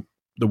for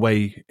the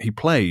way he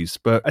plays.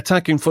 But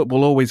attacking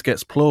football always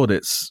gets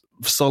plaudits.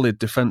 Solid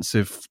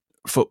defensive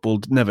football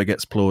never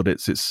gets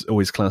plaudits. It's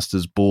always classed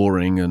as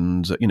boring.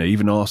 And, you know,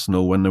 even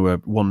Arsenal, when they were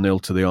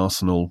 1-0 to the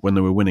Arsenal, when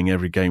they were winning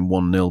every game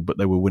 1-0, but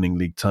they were winning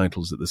league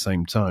titles at the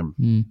same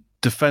time.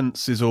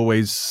 Defence is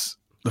always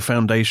the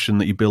foundation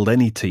that you build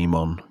any team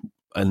on.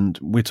 And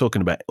we're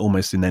talking about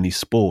almost in any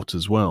sport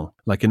as well.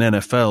 Like in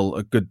NFL,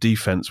 a good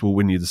defense will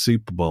win you the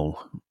Super Bowl.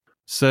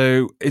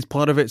 So is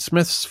part of it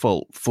Smith's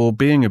fault for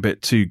being a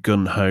bit too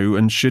gung-ho?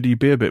 And should he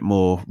be a bit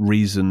more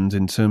reasoned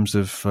in terms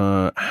of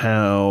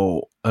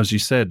how, as you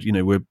said, you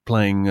know, we're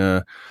playing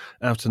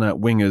out-and-out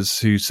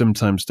wingers who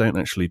sometimes don't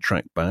actually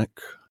track back?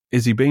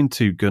 Is he being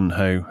too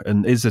gung-ho?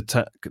 And is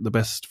attack the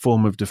best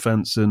form of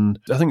defence? And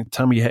I think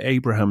Tammy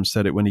Abraham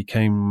said it when he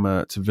came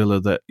to Villa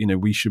that, you know,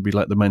 we should be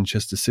like the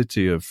Manchester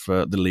City of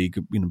the league,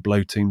 you know,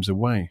 blow teams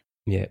away.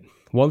 Yeah.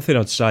 One thing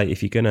I'd say,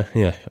 if you're going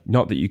to,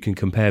 not that you can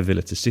compare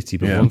Villa to City,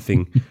 but one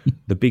thing,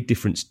 the big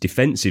difference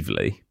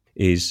defensively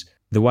is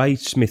the way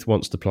Smith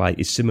wants to play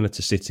is similar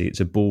to City. It's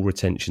a ball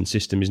retention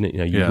system, isn't it? You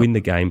know, you win the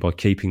game by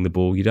keeping the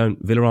ball.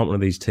 Villa aren't one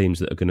of these teams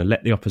that are going to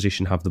let the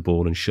opposition have the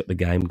ball and shut the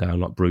game down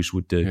like Bruce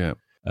would do. Yeah.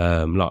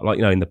 Like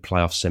you know, in the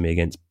playoff semi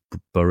against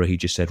Borough, he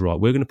just said, right,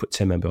 we're going to put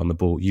Temembe on the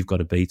ball. You've got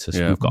to beat us.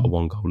 We've got a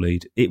 1-goal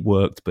lead. It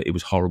worked, but it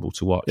was horrible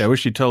to watch. Yeah, I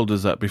wish he told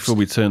us that before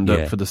we turned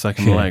up for the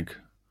second leg.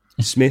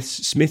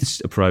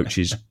 Smith's approach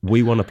is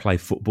we want to play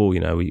football.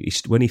 You know,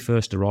 when he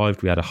first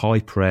arrived, we had a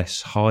high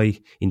press, high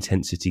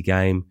intensity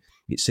game.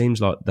 It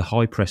seems like the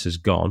high press has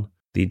gone,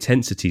 the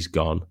intensity's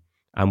gone,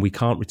 and we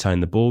can't retain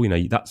the ball. You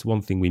know, that's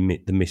one thing we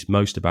miss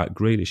most about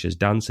Grealish, as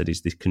Dan said,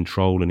 is this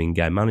control and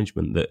in-game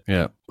management.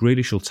 That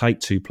Grealish will take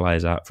 2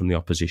 players out from the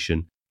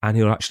opposition, and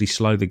he'll actually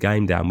slow the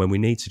game down when we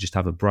need to just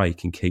have a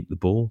break and keep the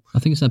ball. I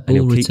think it's that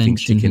ball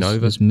retention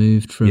has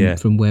moved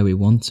from where we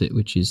want it,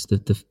 which is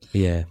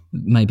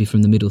maybe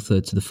from the middle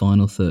third to the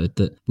final third,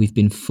 that we've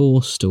been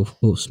forced, or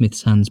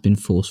Smith's hand's been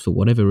forced for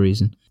whatever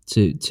reason,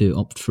 to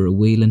opt for a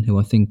Whelan, who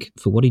I think,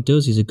 for what he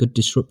does, is a good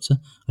disruptor.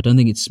 I don't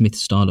think it's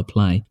Smith's style of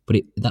play, but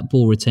that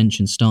ball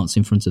retention starts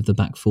in front of the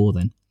back 4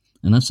 then.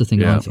 And that's the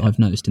thing I've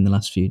noticed in the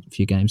last few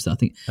games, that I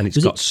think... And it's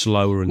got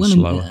slower and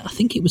slower. I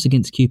think it was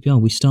against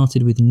QPR. We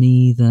started with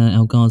neither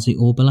El Ghazi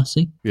or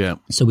Balassi. Yeah.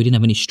 So we didn't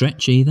have any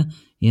stretch either,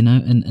 you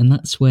know, and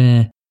that's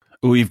where...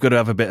 Oh, you've got to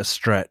have a bit of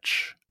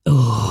stretch.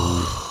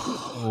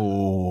 Oh.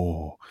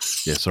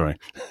 Yeah, sorry.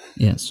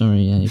 Yeah,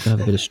 sorry. Yeah, you've got to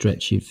have a bit of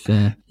stretch.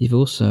 You've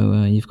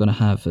also you've got to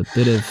have a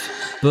bit of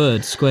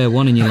Bird Square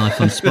One in your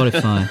life on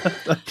Spotify.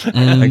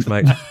 Thanks,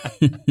 mate.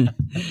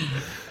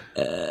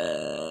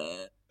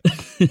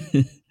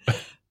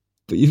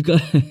 But you've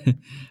got,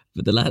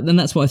 and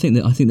that's why I think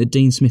that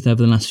Dean Smith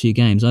over the last few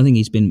games, I think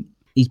he's been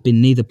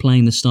neither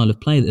playing the style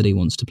of play that he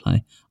wants to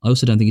play. I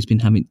also don't think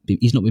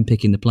he's not been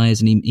picking the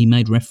players, and he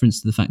made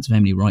reference to the fact of how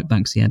many right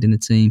backs he had in the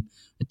team.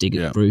 A dig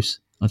at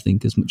Bruce, I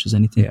think, as much as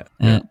anything.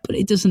 But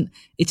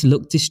it's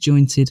looked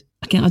disjointed.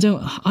 Again,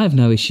 I have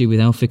no issue with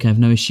Elphick. I have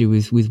no issue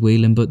with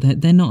Whelan, but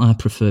they're not our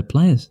preferred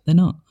players. They're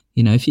not.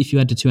 You know, if you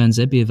had the Tuan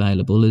Zebi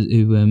available,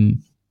 who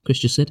Chris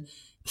just said,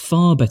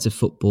 far better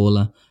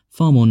footballer,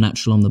 far more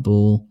natural on the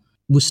ball.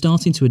 We're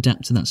starting to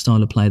adapt to that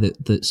style of play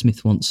that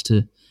Smith wants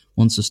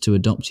us to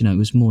adopt. You know, it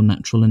was more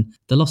natural, and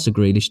the loss of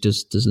Grealish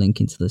does link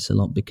into this a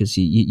lot, because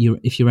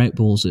if you're out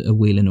balls a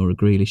Whelan or a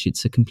Grealish,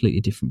 it's a completely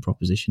different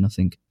proposition, I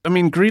think. I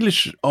mean,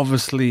 Grealish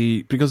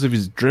obviously, because of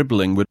his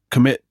dribbling, would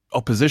commit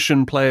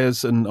opposition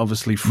players and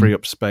obviously free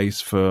up space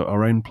for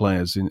our own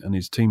players and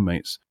his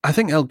teammates. I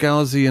think El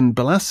Ghazi and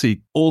Balassi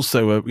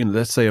also are, you know,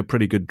 let's say, are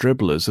pretty good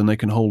dribblers, and they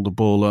can hold the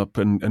ball up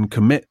and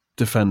commit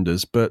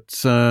defenders,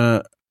 but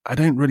I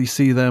don't really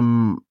see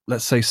them,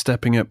 let's say,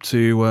 stepping up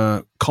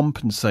to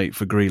compensate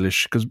for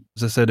Grealish, because,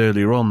 as I said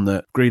earlier on,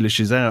 that Grealish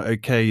is out.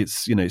 Okay,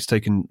 it's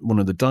taken one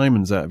of the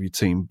diamonds out of your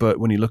team, but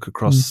when you look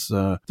across,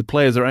 the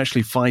players are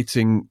actually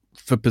fighting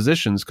for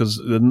positions,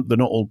 because they're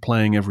not all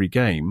playing every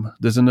game.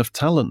 There's enough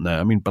talent there.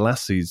 I mean,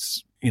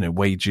 Balassi's,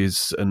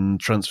 wages and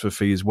transfer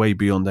fees way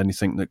beyond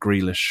anything that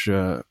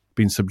Grealish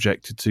been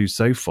subjected to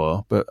so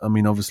far. But I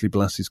mean, obviously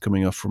Balassi's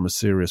coming off from a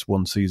serious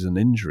one-season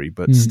injury,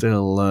 but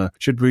still,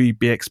 should we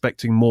be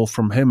expecting more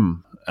from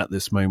him at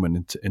this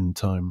moment in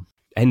time?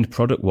 End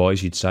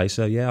product-wise, you'd say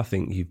so. Yeah, I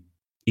think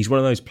he's one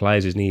of those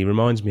players, isn't he? He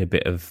reminds me a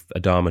bit of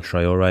Adama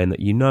Traore, in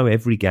that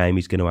every game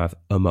he's going to have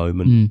a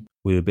moment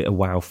with a bit of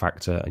wow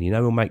factor, and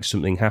he'll make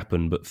something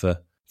happen, but for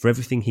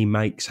everything he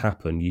makes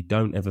happen, you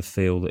don't ever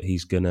feel that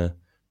he's going to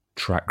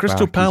track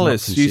Crystal back.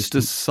 Palace used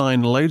to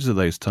sign loads of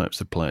those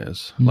types of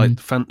players, like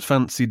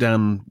fancy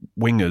Dan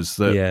wingers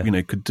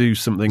that could do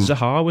something.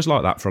 Zaha was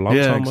like that for a long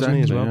time, wasn't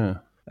he, as well? Yeah.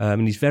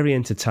 And he's very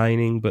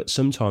entertaining, but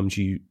sometimes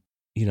you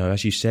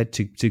as you said,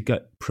 to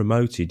get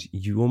promoted,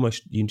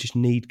 you just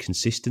need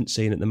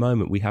consistency, and at the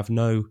moment we have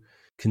no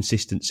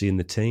consistency in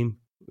the team.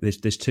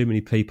 there's too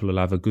many people who'll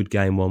have a good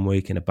game one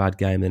week and a bad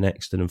game the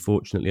next. And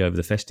unfortunately, over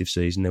the festive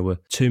season, there were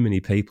too many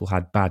people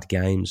had bad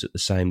games at the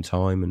same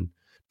time and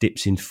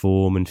dips in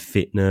form and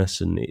fitness,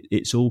 and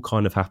it's all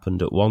kind of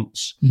happened at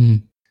once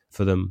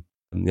for them.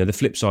 And, the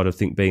flip side, I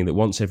think, being that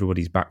once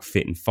everybody's back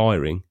fit and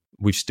firing,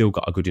 we've still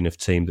got a good enough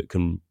team that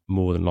can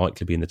more than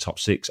likely be in the top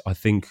 6. I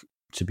think,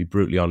 to be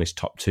brutally honest,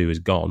 top 2 is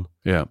gone.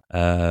 Yeah.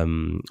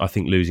 I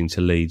think losing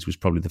to Leeds was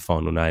probably the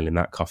final nail in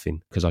that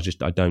coffin, because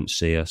I don't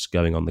see us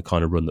going on the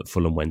kind of run that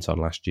Fulham went on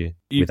last year.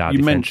 You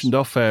mentioned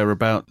off air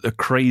about a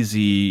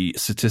crazy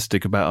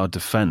statistic about our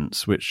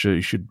defence, which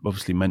you should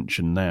obviously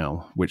mention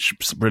now, which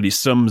really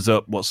sums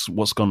up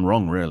what's gone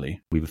wrong, really.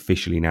 We've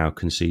officially now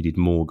conceded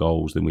more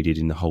goals than we did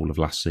in the whole of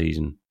last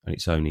season, and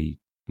it's only,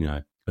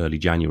 early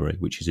January,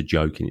 which is a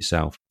joke in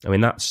itself. I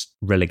mean, that's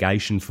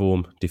relegation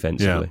form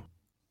defensively. Yeah.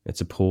 It's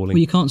appalling. Well,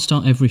 you can't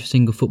start every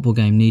single football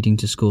game needing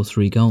to score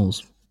 3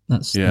 goals.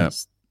 That's the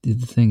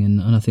thing.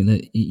 And I think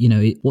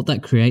that, what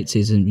that creates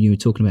is, and you were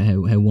talking about how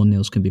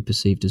 1-0s can be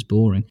perceived as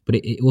boring, but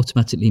it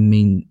automatically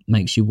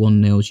makes you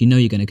 1-0s. You know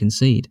you're going to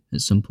concede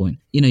at some point.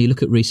 You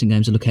look at recent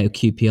games and look how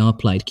QPR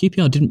played.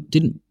 QPR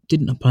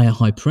didn't play a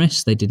high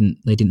press. They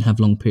didn't have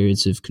long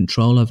periods of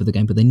control over the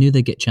game, but they knew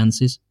they'd get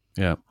chances.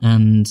 Yeah.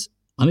 And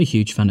I'm a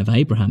huge fan of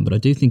Abraham, but I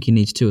do think he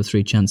needs 2 or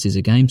 3 chances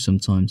a game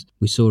sometimes.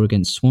 We saw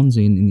against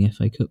Swansea in the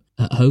FA Cup.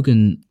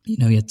 Hogan, he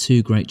had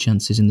 2 great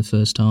chances in the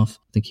first half.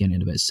 I think he only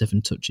had about 7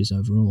 touches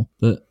overall,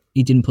 but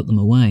he didn't put them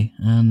away.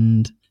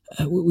 And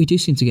we do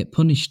seem to get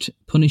punished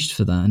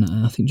for that. And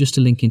I think just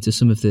to link into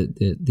some of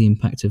the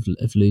impact of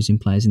losing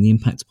players and the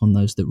impact upon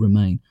those that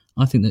remain,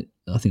 I think that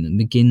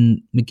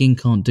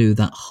McGinn can't do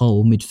that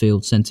whole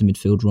centre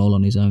midfield role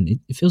on his own.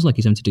 It feels like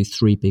he's having to do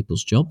 3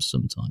 people's jobs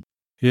sometimes.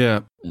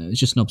 Yeah. It's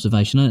just an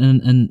observation.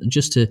 And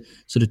just to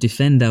sort of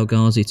defend El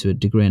Ghazi to a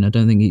degree, and I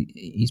don't think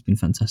he's been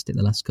fantastic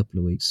the last couple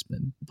of weeks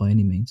by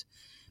any means,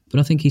 but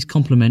I think he's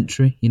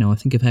complementary. I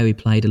think of how he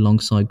played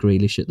alongside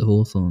Grealish at the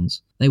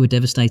Hawthorns. They were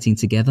devastating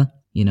together,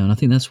 and I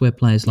think that's where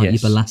players like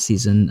your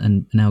Balassis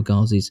and El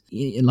Ghazis,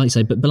 like you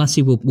say, but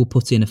Balassi will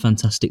put in a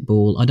fantastic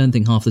ball. I don't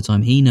think half the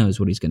time he knows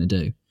what he's going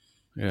to do,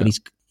 but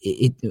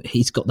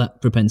he's got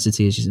that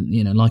propensity, as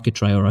like a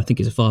Traore. I think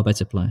he's a far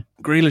better player.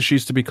 Grealish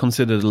used to be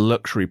considered a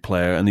luxury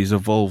player, and he's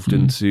evolved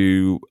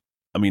into,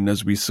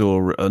 as we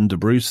saw under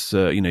Bruce,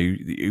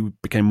 he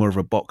became more of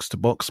a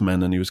box-to-box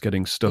man, and he was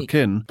getting stuck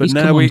in. But he's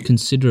now come on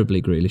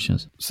considerably, Grealish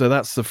has. So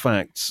that's the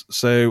facts.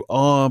 So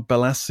are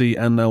Balassi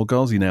and El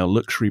Ghazi now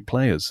luxury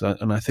players?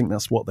 And I think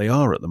that's what they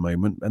are at the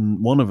moment.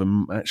 And one of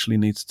them actually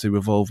needs to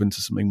evolve into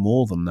something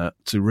more than that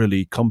to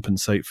really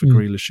compensate for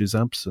Grealish's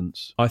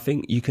absence. I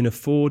think you can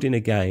afford in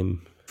a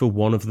game for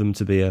one of them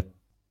to be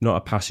not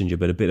a passenger,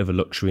 but a bit of a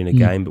luxury in a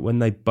game. But when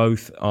they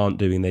both aren't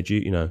doing their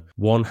duty,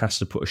 one has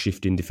to put a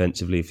shift in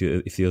defensively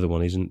if the other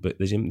one isn't. But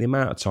there's the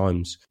amount of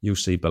times you'll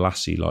see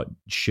Balassi like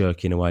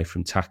shirking away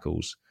from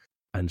tackles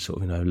and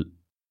sort of,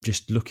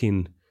 just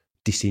looking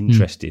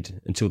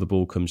disinterested until the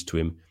ball comes to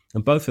him.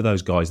 And both of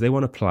those guys, they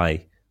want to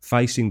play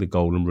facing the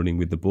goal and running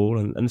with the ball.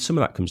 And some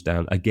of that comes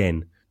down,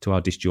 again, to our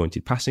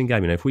disjointed passing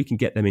game. If we can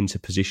get them into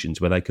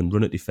positions where they can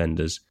run at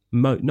defenders,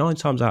 9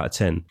 times out of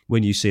 10,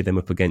 when you see them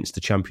up against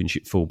the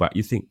Championship fullback,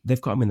 you think they've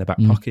got them in their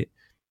back pocket.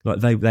 Like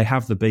they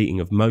have the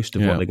beating of most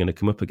of what they're going to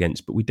come up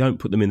against, but we don't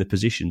put them in the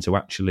position to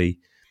actually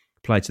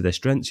play to their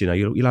strengths.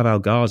 You'll have El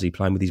Ghazi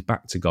playing with his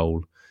back to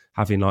goal,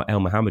 having like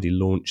El Mohammadi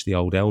launch the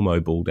old Elmo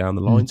ball down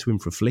the line to him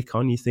for a flick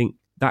on. You think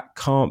that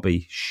can't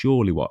be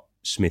surely what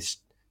Smith's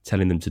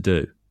telling them to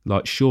do.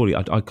 Like, surely,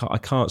 I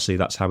can't see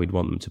that's how he'd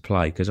want them to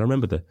play. Because I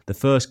remember the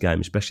first game,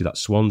 especially that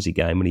Swansea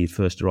game when he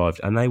first arrived,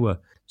 and they were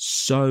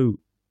so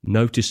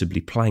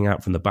noticeably playing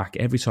out from the back.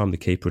 Every time the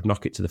keeper would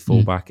knock it to the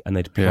fullback and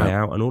they'd play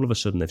out, and all of a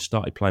sudden they've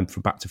started playing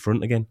from back to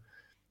front again.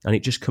 And it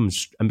just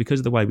comes, and because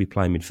of the way we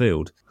play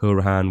midfield,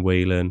 Hourihane,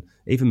 Whelan,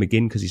 even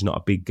McGinn, because he's not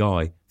a big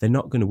guy, they're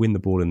not going to win the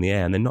ball in the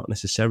air, and they're not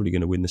necessarily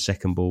going to win the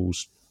second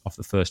balls off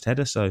the first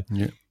header. So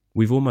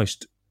we've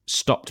almost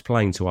stopped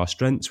playing to our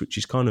strengths, which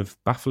is kind of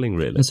baffling,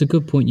 really. That's a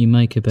good point you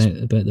make about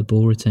the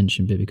ball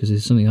retention bit, because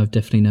it's something I've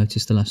definitely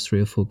noticed the last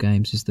 3 or 4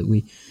 games is that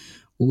we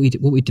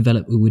were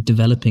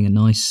developing a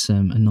nice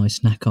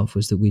knack of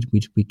was that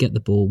we'd get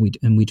the ball,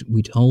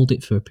 we'd hold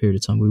it for a period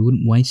of time. We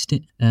wouldn't waste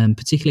it,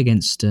 particularly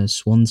against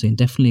Swansea and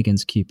definitely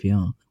against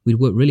QPR. We'd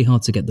work really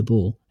hard to get the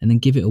ball and then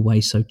give it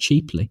away so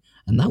cheaply,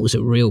 and that was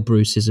a real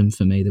Bruceism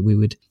for me, that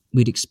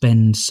we'd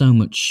expend so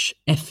much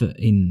effort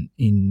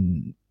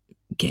in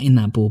getting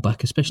that ball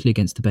back, especially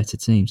against the better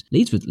teams.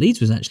 Leeds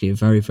was actually a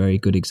very, very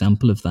good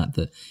example of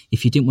that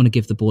if you didn't want to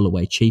give the ball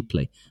away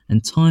cheaply,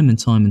 and time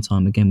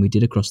again we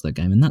did across that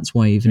game. And that's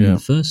why even in the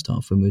first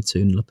half when we were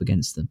 2-0 up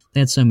against them, they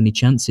had so many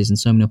chances and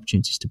so many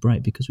opportunities to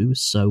break because we were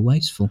so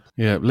wasteful.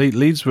 Yeah,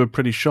 Leeds were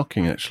pretty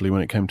shocking actually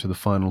when it came to the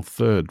final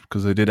third,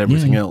 because they did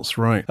everything else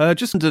right.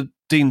 Just under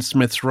Dean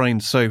Smith's reign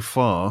so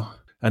far,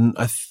 and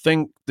I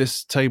think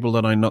this table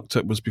that I knocked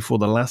up was before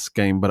the last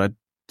game, but I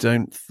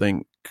don't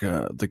think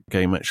the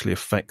game actually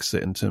affects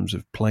it in terms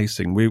of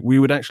placing. We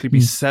would actually be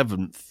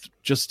 7th,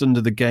 just under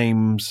the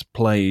games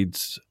played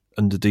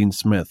under Dean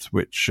Smith,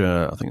 which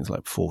I think is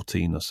like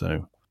 14 or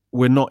so.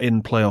 We're not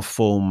in playoff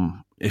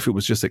form if it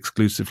was just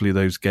exclusively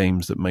those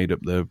games that made up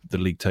the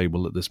league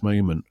table at this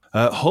moment.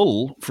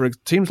 Hull, for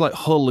teams like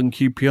Hull and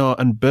QPR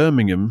and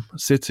Birmingham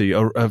City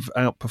have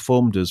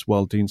outperformed us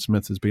while Dean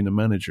Smith has been a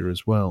manager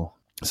as well.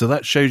 So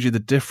that shows you the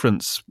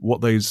difference.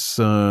 What those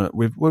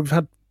we've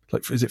had,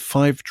 like, is it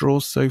 5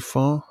 draws so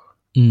far?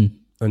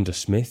 Under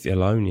Smith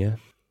alone, yeah.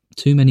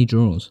 Too many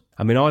draws.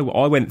 I mean, I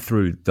went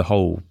through the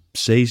whole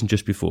season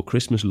just before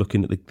Christmas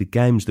looking at the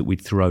games that we'd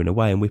thrown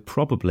away, and we're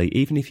probably,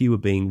 even if you were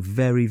being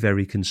very,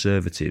 very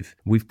conservative,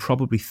 we've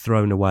probably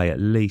thrown away at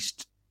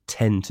least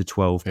 10 to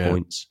 12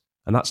 points.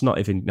 And that's not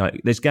even,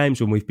 like, there's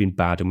games when we've been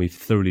bad and we've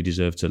thoroughly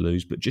deserved to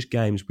lose, but just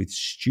games with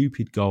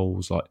stupid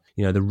goals, like,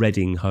 you know, the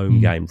Reading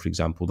home game, for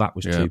example, that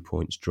was 2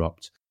 points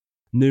dropped.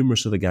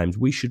 Numerous other games,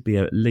 we should be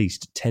at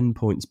least 10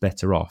 points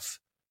better off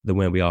than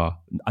where we are,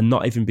 and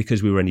not even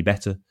because we were any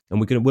better. And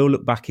we'll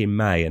look back in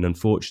May, and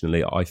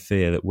unfortunately, I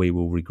fear that we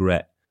will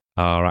regret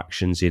our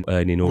actions in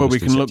August. Well, we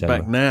can look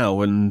September. back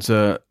now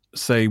and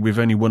say we've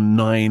only won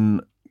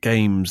 9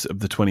 games of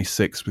the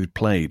 26 we've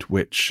played,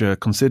 which,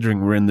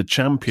 considering we're in the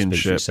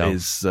Championship,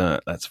 is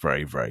that's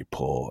very, very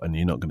poor. And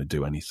you're not going to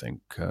do anything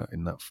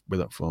with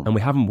that form. And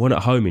we haven't won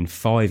at home in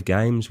 5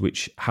 games,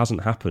 which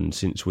hasn't happened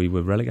since we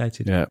were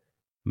relegated. Yeah.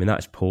 I mean,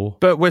 that's poor.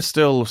 But we're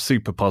still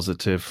super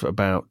positive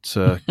about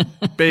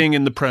being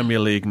in the Premier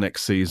League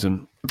next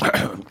season.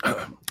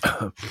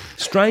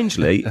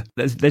 Strangely,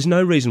 there's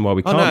no reason why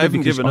we can't. I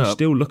haven't given up. I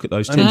still look at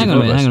those teams. Hang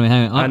on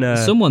a minute.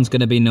 Someone's going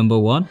to be number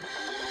 1.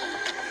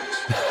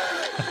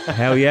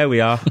 Hell yeah,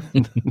 we are.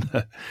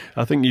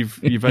 I think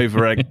you've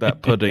over-egged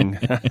that pudding.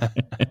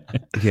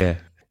 Yeah.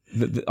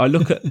 I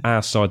look at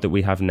our side that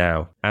we have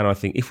now, and I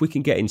think if we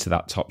can get into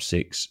that top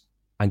 6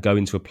 and go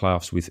into a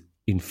playoffs with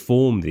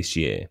inform this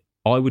year,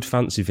 I would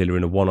fancy Villa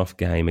in a one-off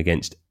game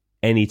against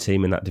any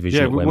team in that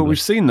division at Wembley. Well,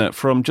 we've seen that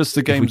from just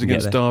the games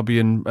against Derby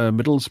and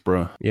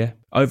Middlesbrough. Yeah.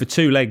 Over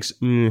 2 legs,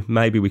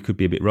 maybe we could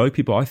be a bit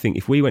ropey, but I think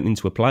if we went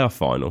into a playoff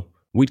final,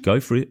 we'd go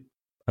for it.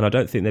 And I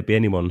don't think there'd be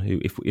anyone who,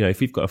 if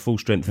we've got a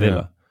full-strength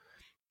Villa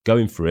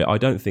going for it, I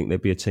don't think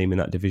there'd be a team in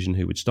that division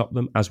who would stop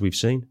them, as we've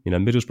seen. You know,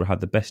 Middlesbrough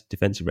had the best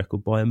defensive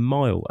record by a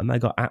mile, and they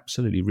got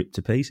absolutely ripped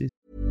to pieces.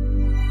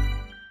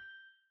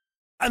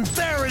 And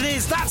there it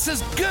is, that's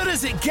as good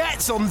as it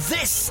gets on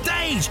this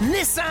stage.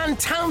 Nissan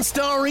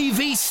Townstar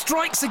EV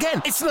strikes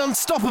again. It's an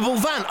unstoppable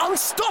van,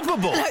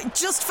 unstoppable. Look,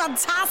 just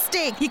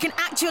fantastic. You can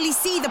actually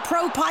see the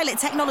ProPilot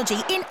technology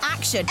in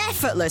action.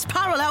 Effortless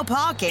parallel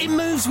parking. It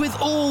moves with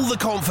all the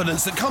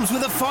confidence that comes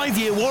with a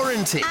 5-year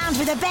warranty. And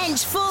with a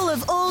bench full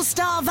of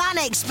all-star van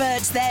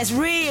experts, there's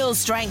real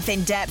strength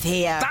in depth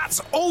here. That's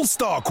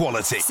all-star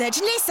quality.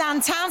 Search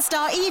Nissan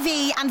Townstar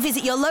EV and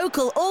visit your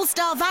local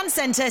all-star van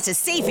centre to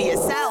see for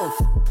yourself.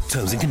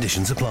 Terms and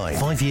conditions apply.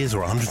 5 years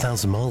or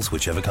 100,000 miles,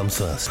 whichever comes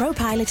first.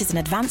 ProPilot is an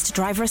advanced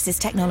driver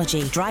assist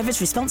technology.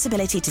 Driver's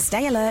responsibility to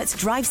stay alert,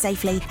 drive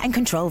safely, and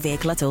control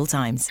vehicle at all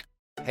times.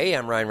 Hey,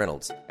 I'm Ryan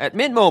Reynolds. At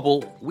Mint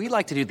Mobile, we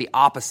like to do the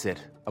opposite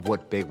of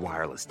what Big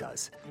Wireless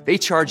does. They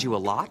charge you a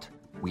lot,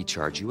 we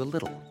charge you a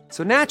little.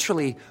 So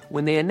naturally,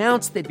 when they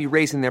announced they'd be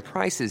raising their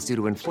prices due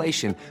to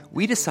inflation,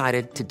 we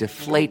decided to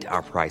deflate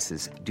our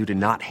prices due to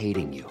not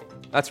hating you.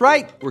 That's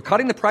right. We're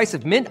cutting the price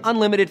of Mint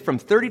Unlimited from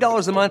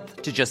 $30 a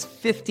month to just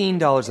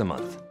 $15 a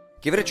month.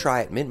 Give it a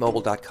try at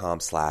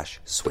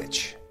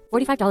mintmobile.com/switch.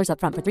 $45 up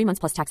front for 3 months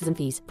plus taxes and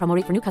fees. Promo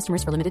rate for new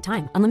customers for limited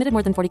time. Unlimited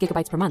more than 40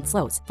 gigabytes per month.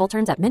 Slows full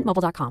terms at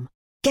mintmobile.com.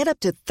 Get up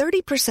to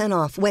 30%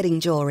 off wedding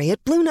jewelry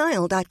at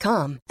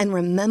BlueNile.com and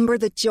remember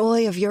the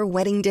joy of your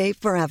wedding day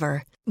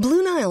forever.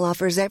 Blue Nile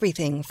offers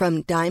everything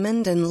from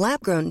diamond and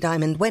lab-grown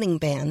diamond wedding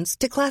bands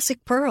to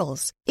classic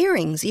pearls,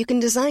 earrings you can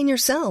design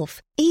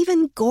yourself,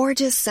 even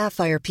gorgeous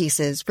sapphire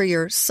pieces for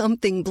your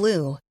something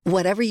blue.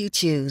 Whatever you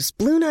choose,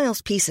 Blue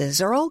Nile's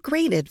pieces are all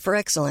graded for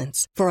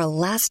excellence, for a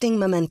lasting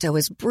memento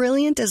as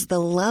brilliant as the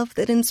love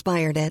that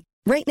inspired it.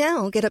 Right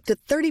now, get up to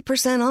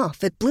 30%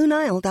 off at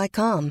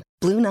BlueNile.com.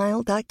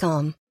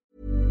 BlueNile.com.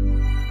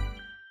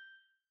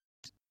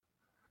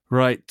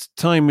 Right,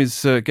 time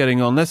is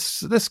getting on.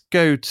 Let's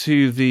go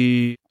to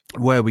the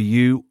where were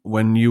you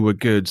when you were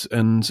good,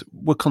 and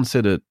we'll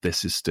consider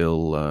this is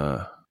still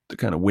the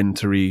kind of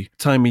wintry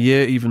time of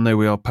year, even though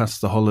we are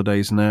past the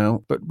holidays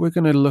now. But we're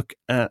going to look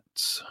at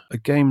a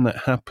game that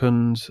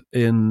happened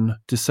in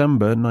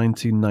December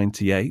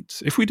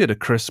 1998. If we did a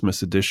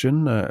Christmas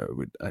edition,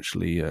 we'd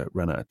actually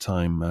run out of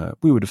time.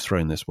 We would have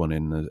thrown this one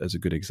in as a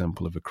good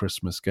example of a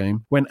Christmas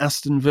game. When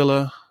Aston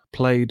Villa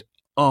played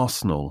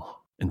Arsenal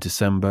in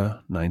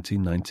December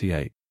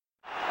 1998.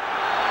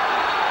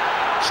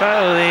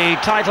 So the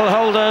title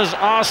holders,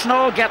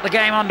 Arsenal, get the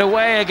game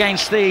underway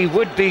against the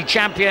would-be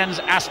champions,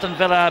 Aston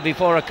Villa,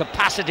 before a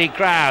capacity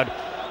crowd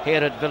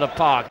here at Villa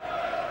Park.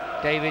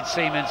 David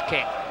Seaman's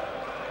kick.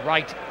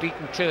 Right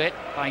beaten to it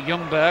by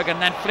Ljungberg and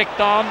then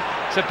flicked on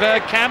to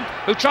Bergkamp,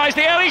 who tries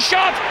the early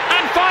shot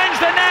and finds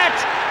the net.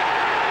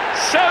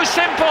 So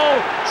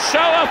simple,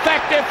 so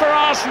effective for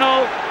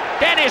Arsenal.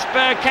 Dennis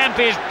Bergkamp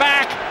is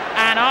back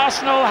and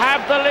Arsenal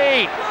have the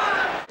lead.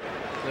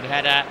 Good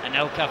header.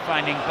 Anelka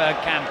finding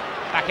Bergkamp.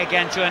 Back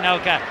again to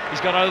Anelka.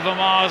 He's got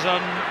Overmars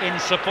in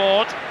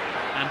support.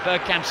 And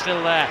Bergkamp's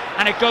still there.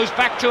 And it goes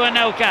back to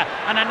Anelka.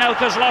 And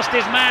Anelka's lost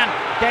his man.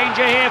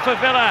 Danger here for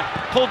Villa.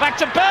 Pull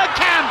back to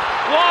Bergkamp.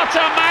 What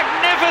a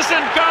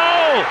magnificent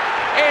goal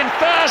in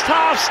first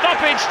half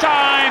stoppage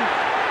time.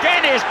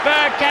 Dennis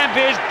Bergkamp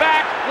is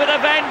back with a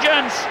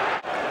vengeance.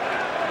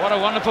 What a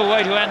wonderful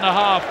way to end the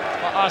half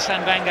for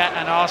Arsene Wenger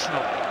and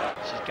Arsenal.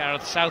 This is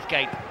Gareth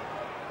Southgate.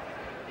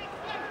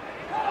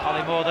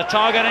 Collymore the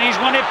target, and he's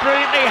won it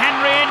brilliantly.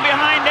 Henry in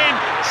behind him.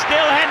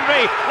 Still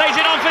Henry. Lays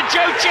it on for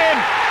Joachim.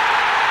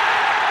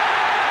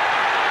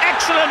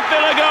 Excellent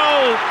Villa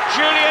goal.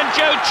 Julian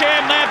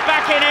Joachim, they're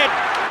back in it.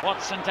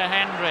 Watson to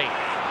Henry.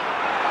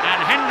 And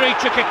Henry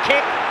took a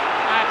kick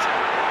at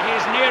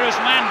his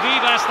nearest man,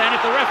 Vivas, then.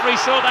 If the referee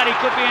saw that, he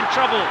could be in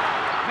trouble.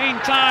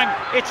 Meantime,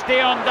 it's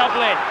Dion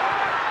Dublin.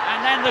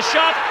 And then the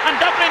shot, and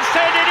Dublin's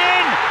turned it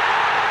in.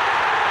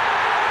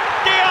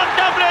 Dion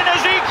Dublin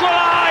has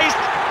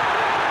equalised.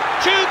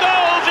 2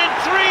 goals in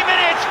 3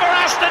 minutes for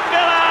Aston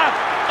Villa.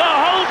 The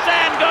whole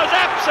end goes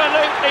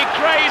absolutely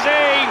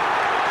crazy.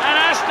 And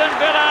Aston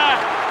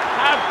Villa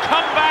have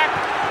come back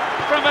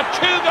from a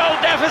 2-goal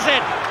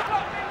deficit.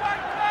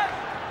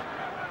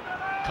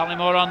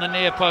 Collymore on the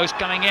near post,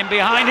 coming in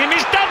behind him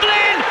is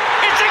Dublin.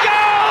 It's a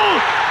goal.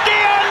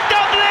 Dion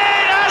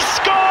Dublin has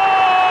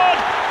scored.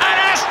 And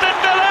Aston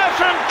Villa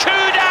from 2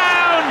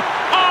 down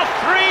are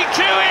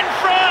 3-2 in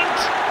front.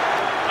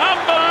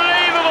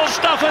 Unbelievable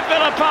stuff at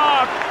Villa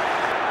Park.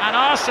 And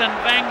Arsene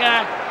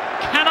Wenger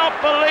cannot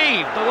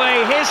believe the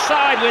way his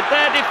side with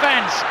their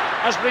defence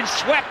has been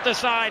swept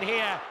aside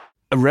here.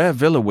 A rare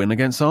Villa win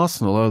against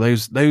Arsenal. Oh,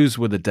 those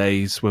were the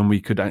days when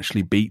we could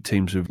actually beat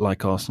teams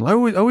like Arsenal.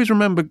 I always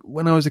remember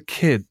when I was a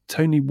kid,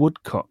 Tony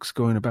Woodcock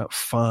scoring about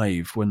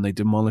 5 when they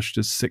demolished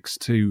us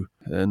 6-2.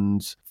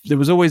 And there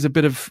was always a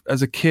bit of,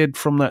 as a kid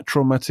from that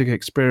traumatic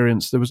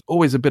experience, there was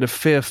always a bit of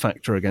fear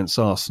factor against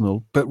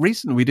Arsenal. But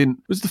recently we didn't.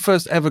 It was the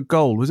first ever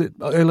goal. Was it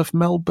Olaf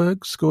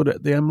Melberg scored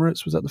at the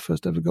Emirates? Was that the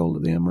first ever goal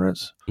at the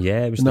Emirates?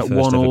 Yeah, it was and the that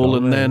first ever goal.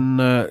 And then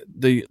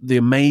the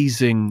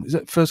amazing, is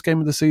that first game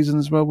of the season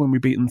as well, when we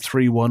beat them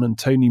 3-1 and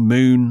Tony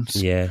Moon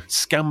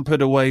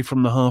scampered away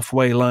from the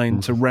halfway line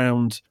to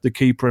round the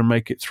keeper and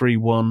make it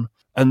 3-1.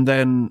 And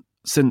then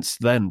since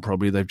then,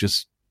 probably they've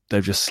just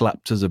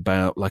slapped us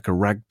about like a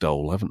rag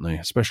doll, haven't they?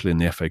 Especially in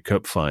the FA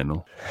Cup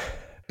final.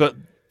 But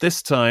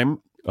this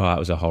time... Oh, that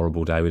was a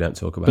horrible day. We don't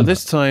talk about But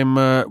this time,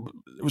 it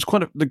was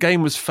the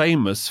game was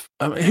famous.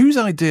 Whose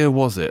idea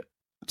was it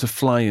to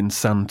fly in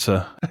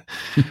Santa?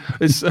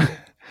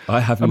 I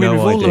have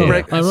no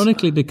idea.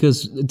 Ironically,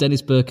 because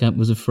Dennis Bergkamp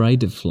was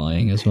afraid of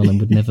flying as well and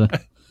would never...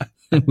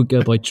 would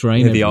go by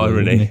train. The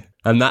irony.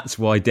 And that's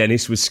why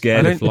Dennis was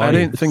scared of flying. I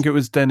don't think it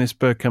was Dennis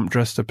Bergkamp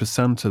dressed up as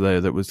Santa, though,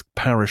 that was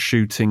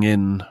parachuting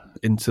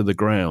into the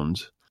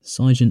ground.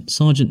 Sergeant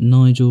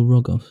Nigel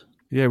Rogoff.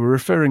 Yeah, we're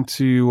referring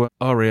to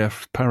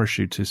RAF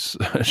parachutist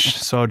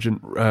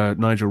Sergeant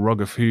Nigel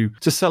Rogoff, who,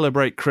 to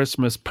celebrate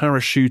Christmas,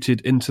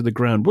 parachuted into the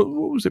ground. What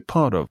was it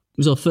part of? It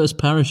was our first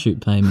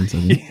parachute payment,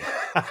 I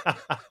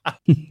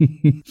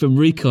think. From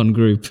Recon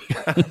Group.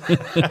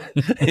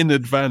 In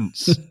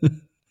advance.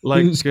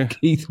 Like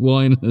Keith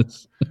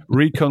Winers.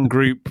 Recon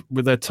Group,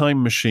 with their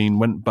time machine,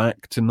 went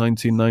back to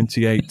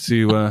 1998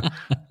 to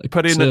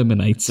put in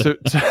Terminator.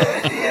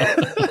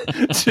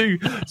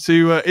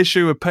 to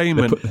issue a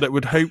payment that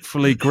would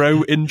hopefully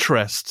grow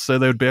interest, so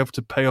they would be able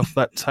to pay off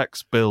that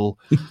tax bill.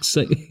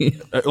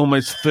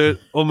 Almost put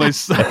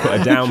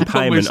a down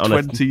payment on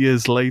 20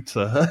 years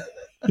later.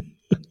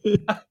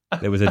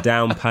 There was a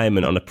down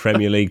payment on a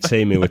Premier League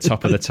team who were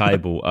top of the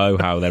table. Oh,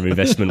 how their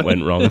investment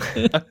went wrong.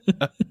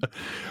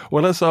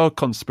 Well, that's our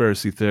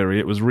conspiracy theory.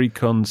 It was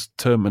Recon's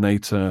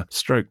Terminator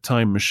stroke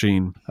time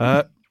machine.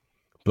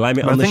 Blame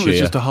it on the I think it was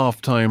shear. just a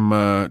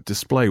half-time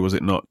display, was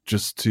it not?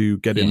 Just to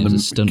get in the... It was a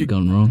stunt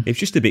gone wrong. It was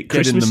just a bit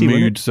Christmassy. Get in the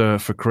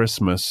mood for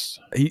Christmas.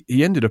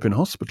 He ended up in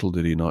hospital,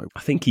 did he not? I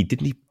think he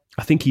didn't.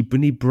 I think he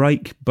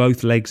break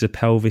both legs, a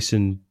pelvis,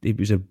 and it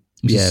was a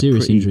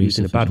serious injury. He was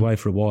in a bad way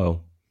for a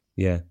while.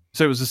 Yeah.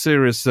 So it was a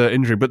serious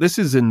injury, but this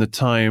is in the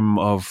time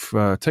of,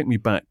 take me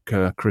back,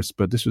 Chris,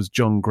 but this was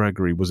John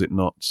Gregory, was it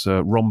not,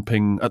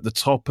 romping at the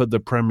top of the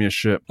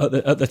Premiership?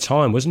 At the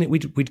time, wasn't it?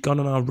 We'd gone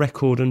on our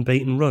record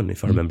unbeaten run,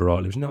 if I remember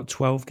rightly. It was not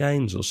 12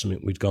 games or something.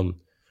 We'd gone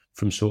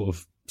from sort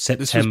of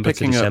September this was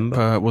picking to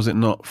December. Up, was it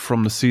not,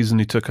 from the season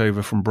he took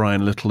over from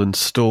Brian Little and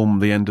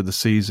stormed the end of the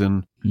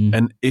season.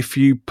 And if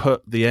you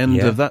put the end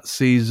of that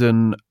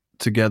season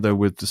together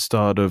with the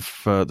start of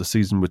the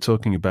season we're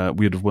talking about,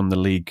 we'd have won the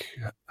league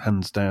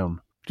hands down.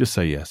 Just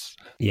say yes.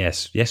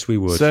 Yes, we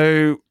would.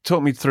 So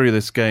talk me through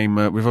this game.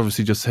 We've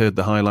obviously just heard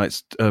the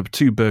highlights.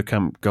 2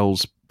 Bergkamp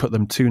goals put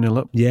them 2-0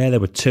 up. Yeah, they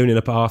were 2-0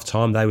 up at half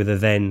time. They were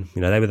they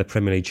were the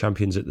Premier League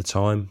champions at the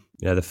time.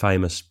 The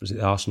famous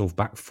Arsenal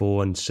back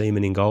 4 and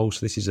Seaman in goal.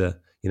 So this is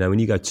when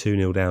you go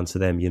 2-0 down to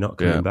them, you're not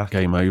coming back.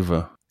 Game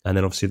over. And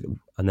then obviously,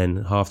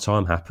 half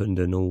time happened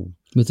and all.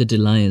 With the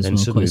delay as well. And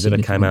suddenly Villa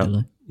came out.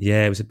 Delay.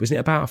 Yeah, wasn't it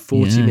about a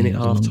 40-minute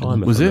half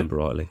time, if I remember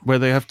rightly? Where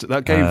they have to,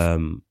 that gave...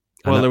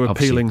 Well, they were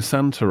peeling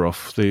Santa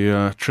off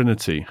the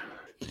Trinity.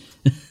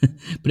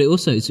 But it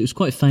was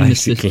quite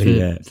famous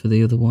for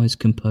the otherwise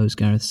composed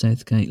Gareth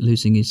Southgate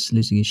losing his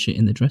shit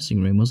in the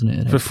dressing room, wasn't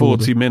it? For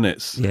 40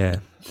 minutes. Yeah.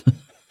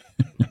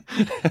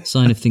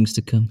 Sign of things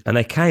to come. And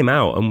they came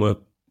out and were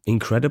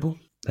incredible.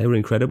 They were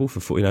incredible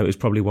for, it was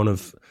probably one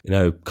of,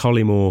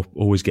 Collymore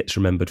always gets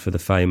remembered for the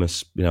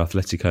famous,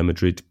 Atletico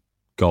Madrid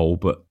goal.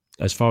 But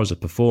as far as a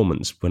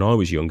performance, when I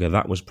was younger,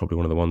 that was probably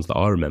one of the ones that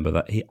I remember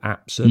that he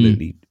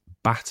absolutely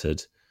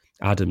battered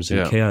Adams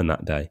and Keown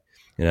that day.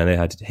 They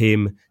had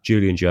him,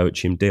 Julian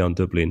Joachim, Dion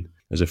Dublin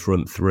as a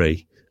front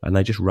three, and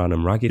they just ran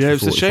them ragged. Yeah,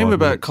 for it's a shame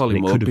about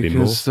Collymore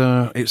because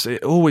it's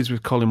always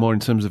with Collymore in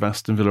terms of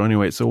Aston Villa.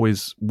 Anyway, it's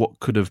always what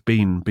could have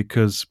been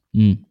because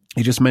you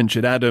just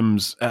mentioned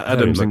Adams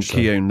and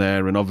Keown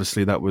there, and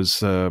obviously that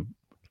was that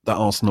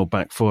Arsenal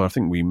back four. I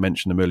think we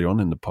mentioned them earlier on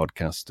in the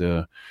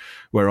podcast,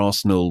 where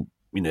Arsenal,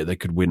 they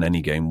could win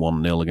any game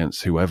 1-0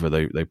 against whoever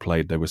they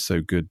played. They were so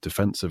good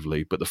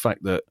defensively, but the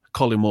fact that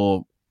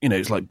Collymore,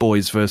 it's like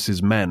boys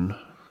versus men.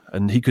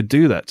 And he could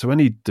do that to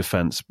any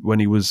defence when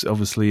he was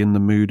obviously in the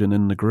mood and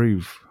in the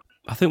groove.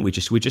 I think we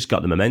just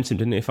got the momentum,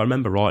 didn't we? If I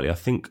remember rightly, I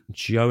think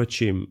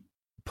Joachim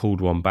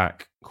pulled one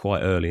back quite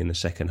early in the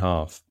second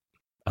half,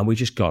 and we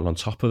just got on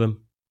top of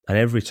them. And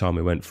every time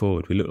we went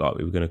forward, we looked like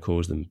we were going to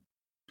cause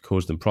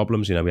them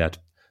problems. We had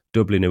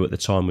Dublin, who at the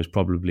time was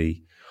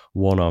probably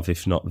one of,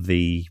 if not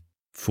the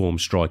form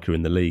striker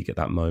in the league at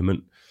that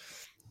moment.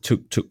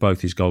 Took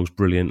both his goals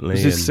brilliantly.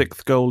 Was his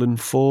sixth goal in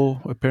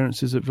 4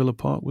 appearances at Villa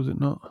Park, was it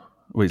not?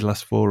 Well, his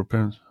last 4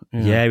 appearances.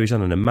 Yeah, he was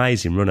on an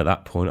amazing run at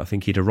that point. I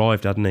think he'd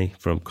arrived, hadn't he,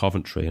 from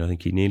Coventry, and I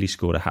think he nearly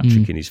scored a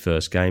hat-trick in his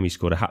first game. He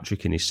scored a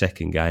hat-trick in his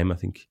second game. I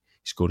think he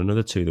scored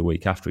another 2 the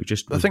week after.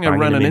 I think I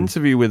ran an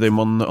interview with him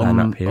on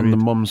the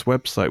Mom's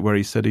website where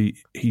he said he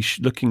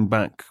looking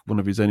back, one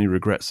of his only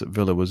regrets at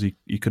Villa was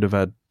he could have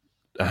had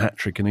a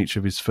hat-trick in each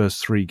of his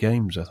first 3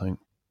 games, I think.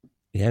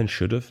 Yeah, and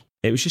should have.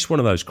 It was just one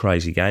of those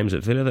crazy games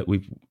at Villa that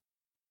we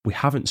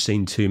haven't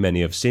seen too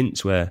many of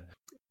since, where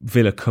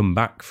Villa come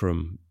back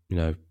from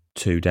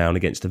 2 down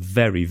against a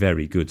very,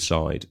 very good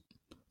side.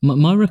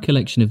 My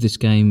recollection of this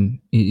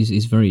game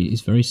is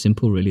very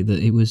simple, really.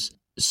 That it was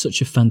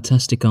such a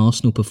fantastic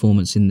Arsenal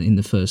performance in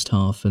the first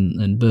half,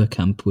 and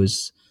Bergkamp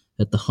was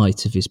at the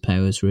height of his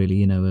powers, really.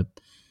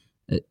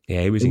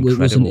 He was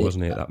incredible,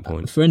 wasn't he, at that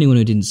point? For anyone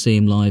who didn't see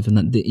him live, and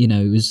that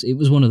it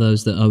was one of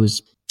those that I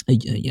was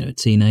a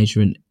teenager,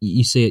 and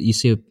you see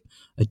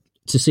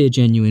a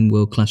genuine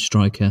world class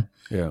striker.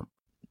 Yeah.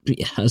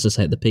 As I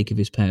say, at the peak of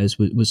his powers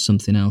was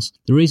something else.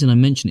 The reason I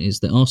mention it is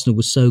that Arsenal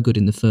was so good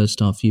in the first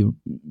half. You're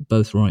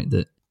both right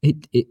that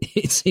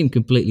it seemed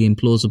completely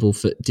implausible,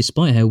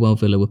 despite how well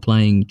Villa were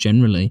playing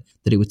generally,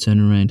 that it would turn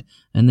around.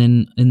 And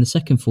then in the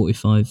second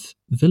 45,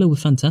 Villa were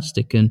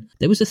fantastic. And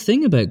there was a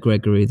thing about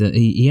Gregory that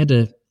he had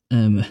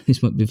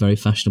this might be very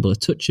fashionable, a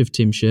touch of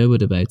Tim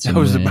Sherwood about him. I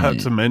was about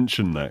to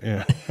mention that,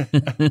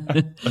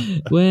 yeah.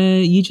 Where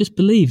you just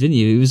believed, didn't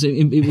you?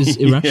 It was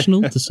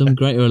irrational to some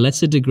greater or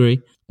lesser degree.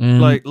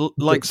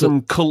 Like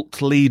some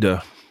cult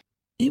leader.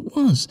 It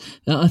was.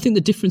 I think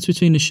the difference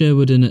between a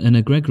Sherwood and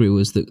a Gregory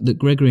was that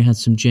Gregory had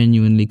some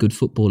genuinely good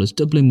footballers.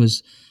 Dublin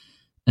was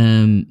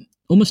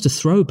almost a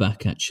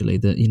throwback, actually,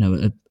 that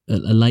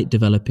a late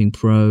developing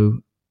pro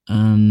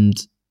and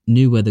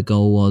knew where the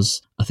goal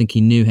was. I think he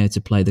knew how to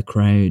play the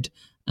crowd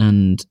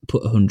and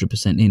put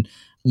 100% in.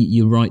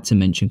 You're right to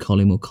mention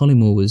Collymore.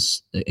 Collymore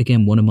was,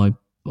 again,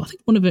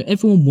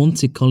 everyone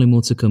wanted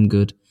Collymore to come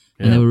good.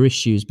 Yeah. And there were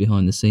issues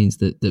behind the scenes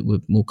that were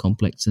more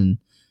complex and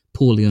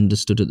poorly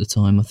understood at the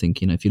time. I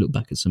think, if you look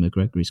back at some of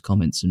Gregory's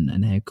comments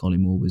and how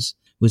Collymore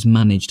was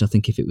managed, I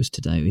think if it was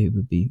today, it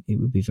would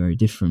be very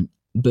different.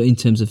 But in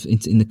terms of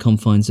in the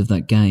confines of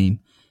that game,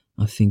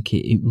 I think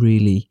it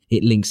really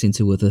links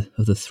into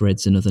other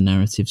threads and other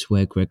narratives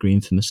where Gregory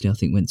infamously, I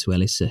think, went to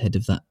Ellis ahead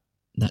of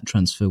that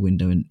transfer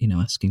window and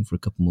asking for a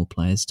couple more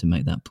players to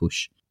make that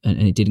push, and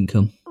it didn't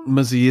come.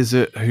 Muzzy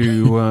Izzet,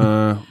 who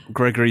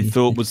Gregory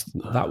thought was...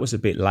 That was a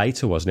bit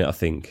later, wasn't it, I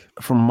think?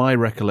 From my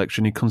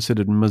recollection, he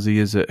considered Muzzy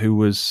Izzet, he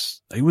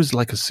was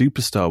like a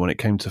superstar when it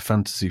came to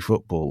fantasy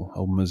football,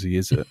 old Muzzy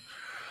Izzet.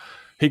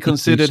 He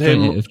considered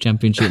him out of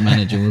Championship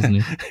manager,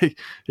 wasn't he?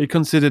 He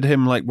considered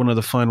him like one of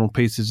the final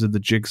pieces of the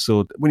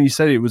jigsaw. When you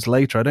said it was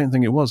later, I don't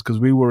think it was, because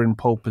we were in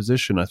pole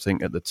position, I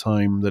think, at the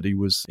time that he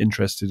was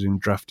interested in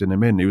drafting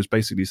him in. He was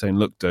basically saying,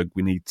 "Look, Doug,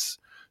 we need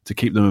to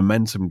keep the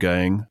momentum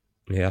going."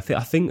 Yeah,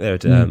 I think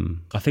there'd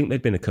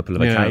been a couple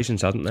of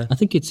occasions, hadn't there? I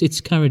think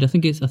it's carried. I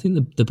think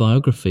the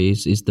biography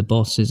is The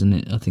Boss, isn't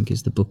it? I think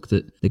is the book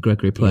that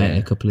Gregory put out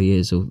a couple of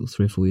years or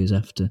 3 or 4 years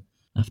after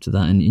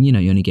that, and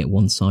you only get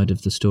one side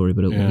of the story,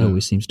 but it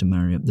always seems to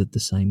marry up the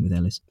same with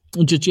Ellis.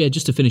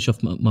 Just to finish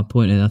off my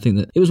point, I think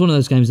that it was one of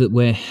those games that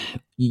where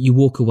you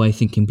walk away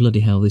thinking, bloody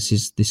hell,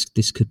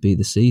 this could be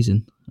the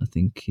season. I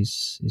think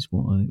is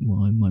why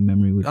my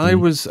memory would be. I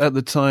was at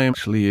the time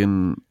actually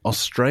in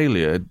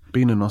Australia. I'd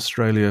been in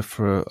Australia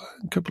for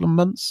a couple of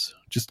months,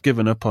 just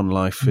given up on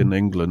life in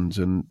England,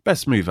 and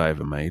best move I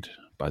ever made.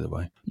 by the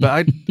way.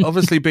 But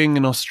obviously being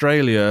in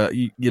Australia,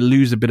 you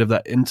lose a bit of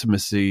that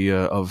intimacy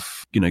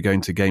of,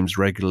 going to games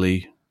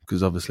regularly,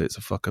 because obviously it's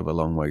a fuck of a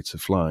long way to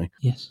fly.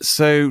 Yes.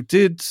 So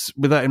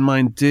with that in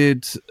mind,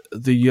 did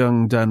the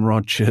young Dan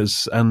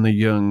Rogers and the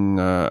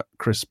young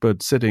Chris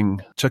Budd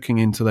chucking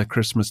into their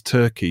Christmas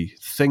turkey,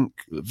 think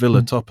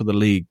Villa, top of the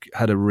league,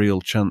 had a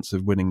real chance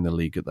of winning the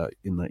league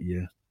in that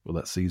year or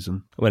that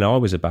season? When I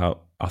was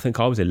I think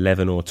I was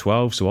 11 or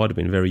 12, so I'd have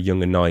been very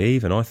young and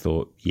naive, and I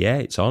thought, yeah,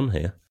 it's on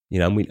here.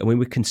 And we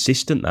were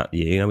consistent that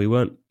year. We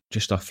weren't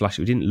just a flash.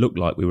 We didn't look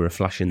like we were a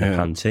flash in the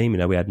pan team.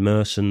 We had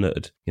Merson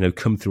that had,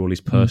 come through all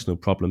his personal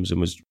problems and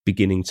was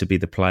beginning to be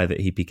the player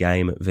that he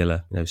became at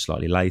Villa,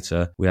 slightly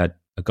later. We had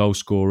a goal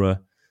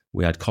scorer.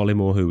 We had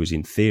Collymore, who was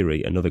in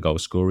theory another goal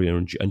scorer,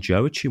 and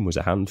Joachim was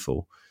a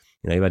handful.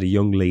 You had a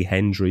young Lee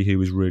Hendry who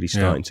was really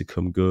starting to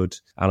come good.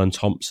 Alan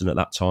Thompson at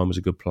that time was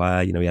a good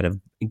player. He had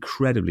an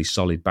incredibly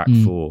solid back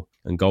four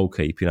and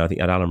goalkeeper. I think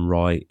he had Alan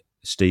Wright.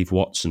 Steve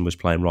Watson was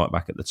playing right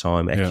back at the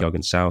time, Ekyog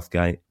and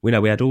Southgate. We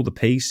had all the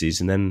pieces,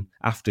 and then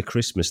after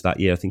Christmas that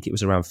year, I think it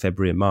was around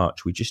February and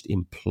March, we just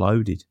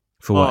imploded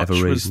for whatever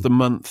reason. March was the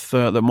month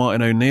that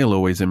Martin O'Neill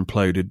always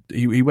imploded.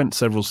 He went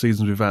several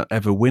seasons without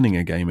ever winning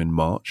a game in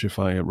March, if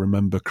I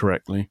remember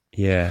correctly.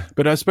 Yeah.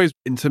 But I suppose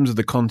in terms of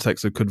the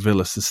context of could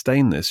Villa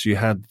sustain this, you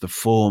had the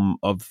form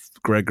of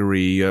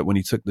Gregory when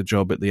he took the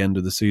job at the end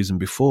of the season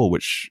before,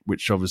 which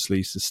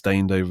obviously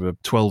sustained over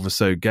 12 or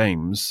so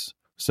games.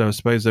 So I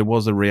suppose there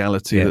was a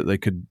reality that they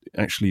could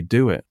actually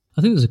do it.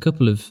 I think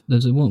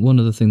there's one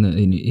other thing that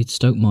it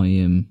stoked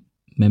my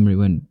memory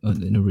when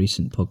in a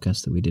recent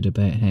podcast that we did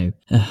about how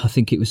I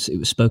think it was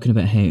spoken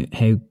about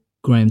how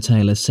Graham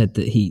Taylor said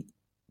that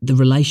the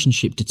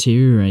relationship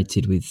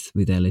deteriorated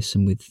with Ellis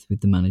and with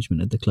the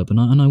management of the club,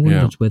 and I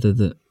wondered whether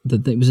that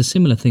it was a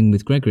similar thing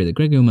with Gregory, that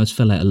Gregory almost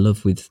fell out of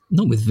love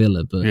not with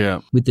Villa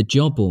but with the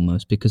job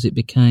almost, because it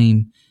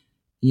became.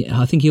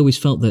 Yeah, I think he always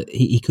felt that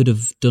he could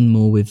have done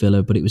more with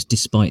Villa, but it was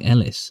despite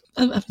Ellis.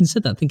 Having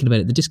said that, thinking about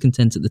it, the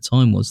discontent at the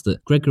time was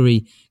that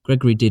Gregory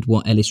did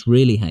what Ellis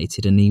really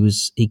hated, and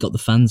he got the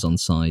fans on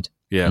side.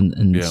 Yeah,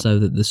 so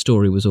that the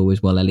story was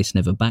always, well, Ellis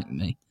never backed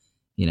me,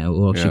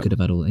 or else you could have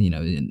had all,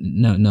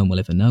 no one will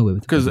ever know.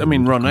 Because,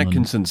 Ron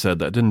Atkinson said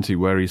that, didn't he,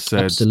 where he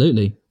said...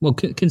 Absolutely. Well,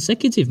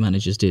 consecutive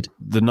managers did.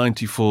 The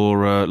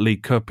 94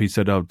 League Cup, he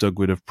said, Doug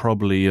would have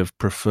probably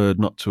preferred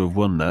not to have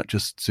won that,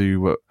 just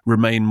to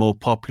remain more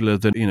popular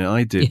than,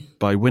 I did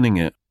by winning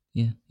it.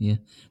 Yeah.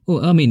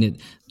 Well,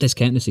 there's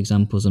countless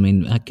examples.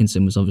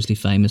 Atkinson was obviously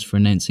famous for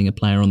announcing a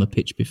player on the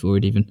pitch before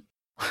it even...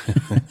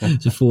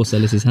 to force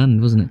Ellis's hand,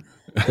 wasn't it?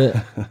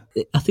 But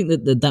I think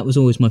that was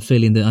always my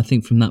feeling, that I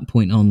think from that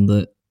point on,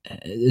 that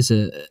as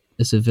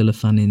a Villa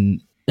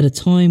fan, at a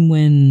time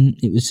when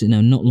it was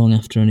not long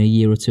after, and a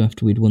year or two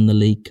after we'd won the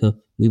League Cup,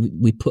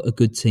 we put a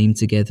good team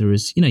together.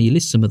 As you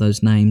list some of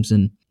those names,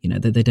 and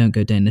they don't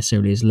go down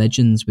necessarily as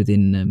legends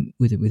within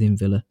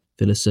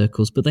Villa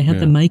circles, but they had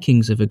the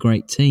makings of a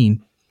great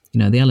team.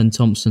 The Alan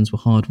Thompsons were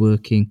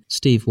hardworking,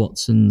 Steve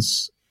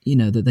Watsons.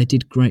 That they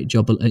did a great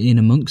job in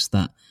amongst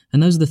that.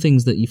 And those are the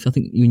things that I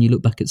think when you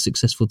look back at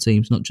successful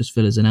teams, not just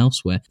Villa's and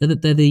elsewhere,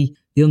 they're the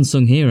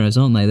unsung heroes,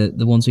 aren't they?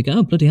 The ones who go,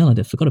 oh, bloody hell,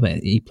 I forgot about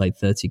it. He played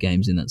 30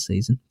 games in that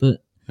season.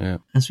 But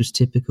as was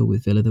typical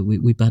with Villa, that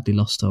we badly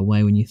lost our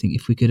way when you think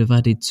if we could have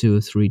added 2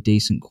 or 3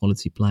 decent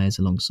quality players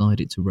alongside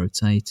it to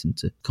rotate and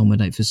to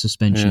accommodate for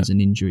suspensions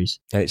and injuries.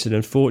 And it's an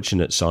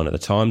unfortunate sign of the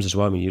times as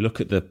well. You look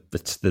at the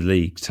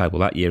league table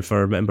that year, if I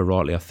remember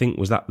rightly, I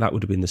think that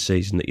would have been the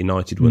season that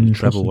United won the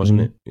treble,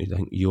 wasn't it? I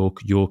think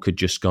York had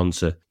just gone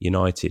to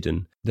United,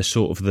 and the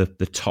sort of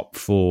the top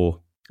 4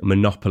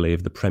 monopoly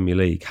of the Premier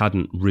League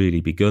hadn't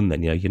really begun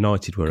then.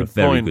 United were a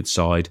very good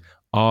side.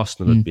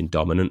 Arsenal had been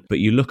dominant, but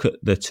you look at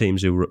the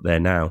teams who are up there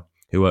now,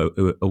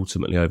 who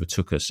ultimately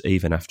overtook us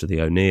even after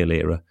the O'Neill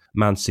era.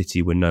 Man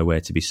City were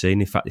nowhere to be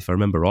seen. In fact, if I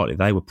remember rightly,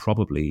 they were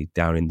probably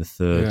down in the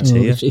 3rd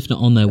tier. If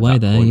not on their way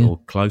there, or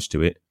close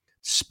to it.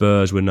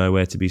 Spurs were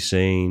nowhere to be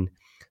seen.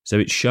 So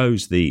it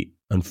shows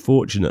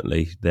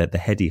unfortunately, the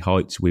heady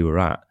heights we were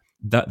at.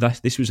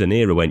 This was an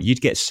era when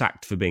you'd get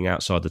sacked for being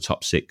outside the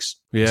top 6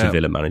 as a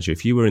Villa manager.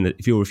 If you were in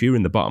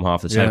the bottom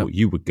half of the table,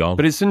 you were gone.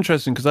 But it's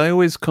interesting because I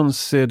always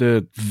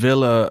considered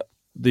Villa,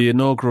 the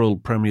inaugural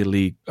Premier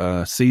League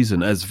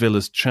season, as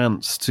Villa's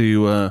chance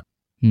to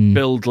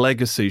build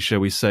legacy, shall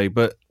we say.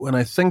 But when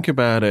I think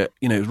about it,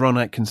 Ron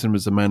Atkinson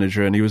was the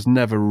manager, and he was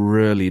never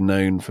really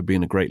known for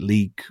being a great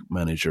league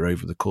manager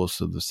over the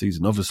course of the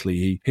season.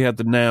 Obviously, he had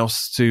the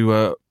nous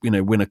to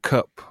win a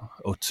cup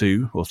or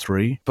 2 or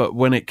 3. But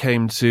when it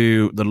came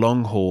to the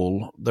long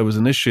haul, there was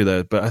an issue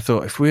there. But I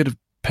thought if we had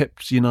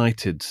pipped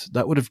United,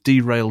 that would have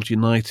derailed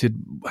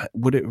United.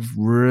 Would it have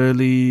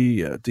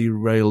really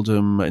derailed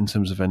them in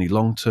terms of any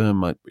long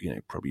term? I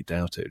probably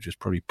doubt it. It just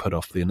probably put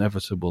off the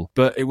inevitable.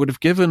 But it would have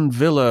given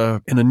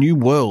Villa, in a new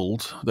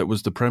world that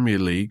was the Premier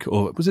League,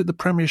 or was it the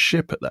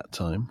Premiership at that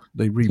time?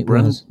 They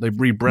rebranded the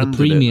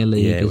Premier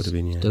League. Yeah, it would have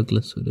been.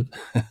 Douglas would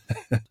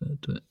have.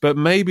 But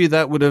maybe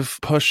that would have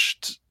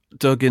pushed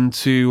dug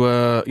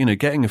into,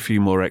 getting a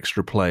few more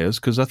extra players,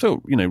 because I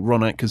thought,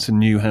 Ron Atkinson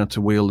knew how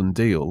to wheel and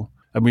deal.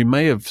 And we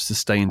may have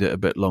sustained it a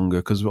bit longer,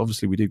 because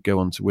obviously we did go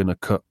on to win a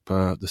cup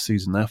the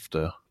season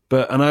after.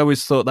 And I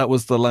always thought that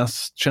was the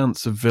last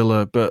chance of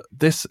Villa. But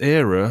this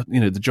era,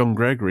 the John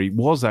Gregory,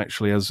 was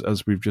actually, as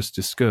we've just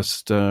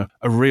discussed, a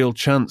real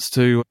chance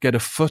to get a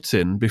foot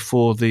in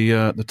before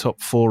the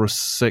top 4 or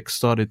 6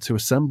 started to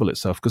assemble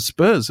itself. Because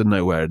Spurs are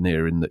nowhere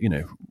near in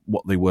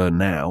what they were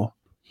now.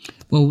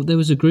 Well, there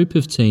was a group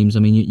of teams. I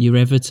mean, your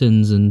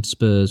Evertons and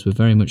Spurs were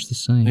very much the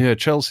same. Yeah,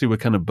 Chelsea were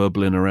kind of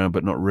bubbling around,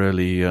 but not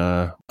really.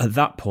 At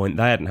that point,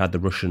 they hadn't had the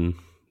Russian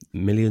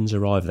millions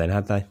arrive then,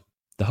 had they?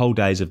 The whole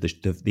days of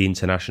the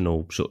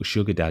international sort of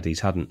sugar daddies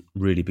hadn't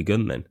really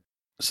begun then.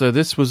 So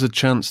this was a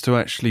chance to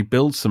actually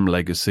build some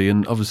legacy,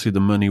 and obviously the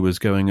money was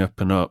going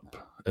up and up,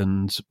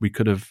 and we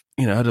could have,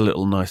 had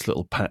a nice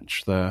little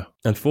patch there.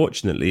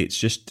 Unfortunately, it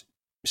just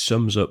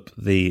sums up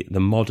the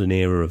modern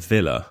era of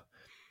Villa,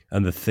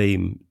 and the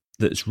theme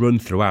that's run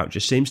throughout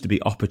just seems to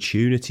be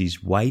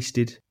opportunities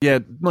wasted. Yeah,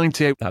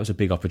 98. That was a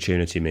big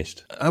opportunity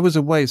missed. I was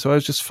away, so I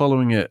was just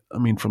following it. I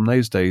mean, from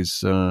those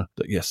days,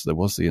 yes, there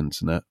was the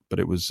internet, but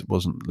it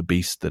wasn't the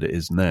beast that it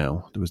is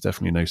now. There was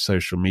definitely no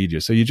social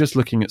media. So you're just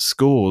looking at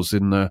scores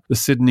in the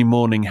Sydney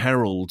Morning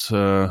Herald,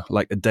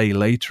 like a day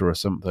later or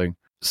something.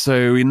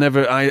 So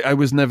I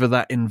was never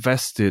that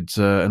invested,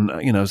 and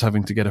I was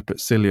having to get up at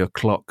silly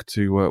o'clock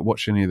to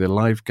watch any of the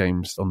live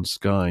games on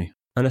Sky.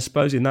 And I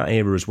suppose in that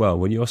era as well,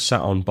 when you're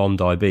sat on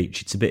Bondi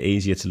Beach, it's a bit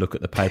easier to look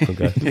at the paper and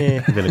go,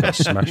 yeah, Villa got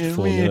smashed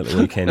 4-0 at the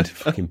weekend.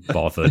 Fucking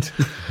bothered.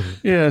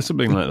 Yeah,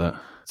 something like that.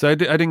 So I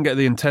didn't get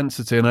the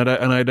intensity, and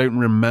I don't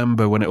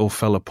remember when it all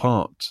fell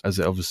apart, as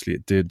it obviously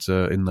it did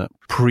in that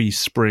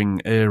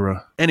pre-spring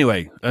era.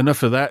 Anyway,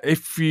 enough of that.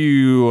 If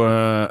you,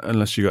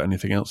 unless you got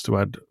anything else to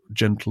add,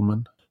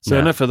 gentlemen. So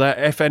enough of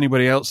that. If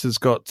anybody else has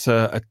got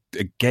a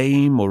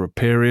game or a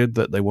period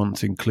that they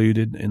want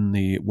included in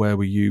the Where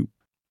Were You?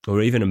 Or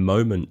even a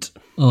moment.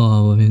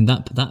 Oh, I mean,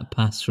 that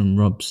pass from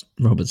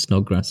Robert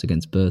Snodgrass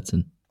against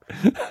Burton.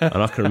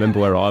 And I can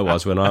remember where I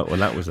was when that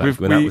was good.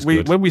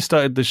 When we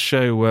started the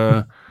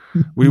show,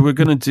 we were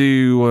going to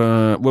do.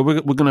 We're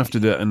going to have to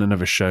do it in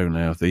another show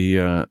now.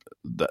 The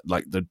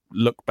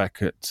look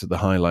back at the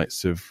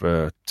highlights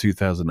of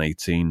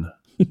 2018.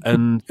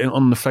 And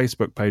on the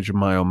Facebook page of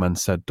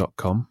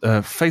myoldmansaid.com,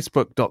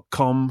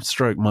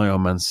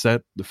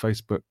 facebook.com/myoldmansaid, the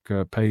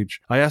Facebook page,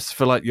 I asked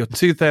for your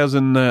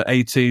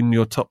 2018,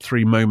 your top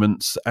 3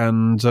 moments,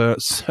 and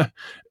the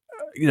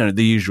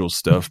usual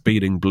stuff: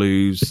 beating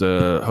Blues,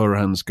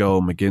 Horahan's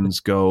goal, McGinn's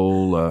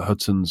goal,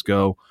 Hutton's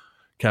goal,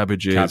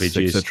 cabbages,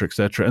 etc.,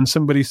 etc. And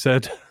somebody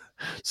said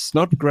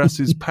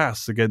Snodgrass's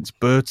pass against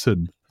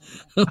Burton.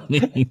 I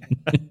mean,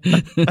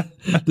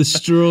 the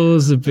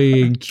straws are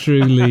being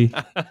truly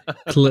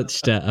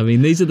clutched at. I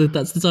mean, that's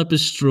the type of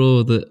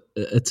straw that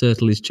a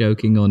turtle is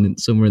choking on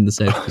somewhere in the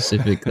South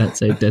Pacific. That's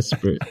how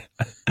desperate.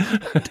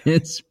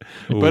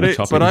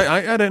 But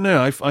I don't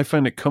know. I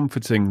find it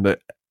comforting that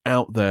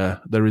out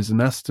there is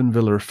an Aston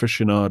Villa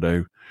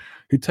aficionado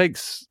who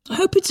takes. I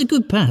hope it's a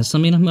good pass. I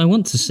mean, I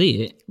want to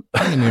see it.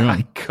 Don't get me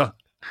wrong.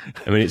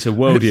 I mean, it's a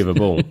worldie of a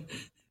ball.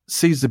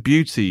 Sees the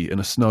beauty in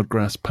a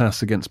Snodgrass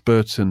pass against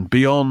Burton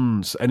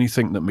beyond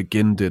anything that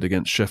McGinn did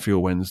against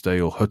Sheffield Wednesday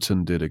or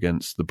Hutton did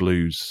against the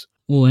Blues.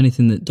 Or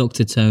anything that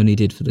Dr. Tony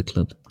did for the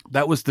club.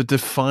 That was the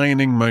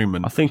defining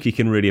moment. I think he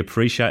can really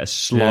appreciate a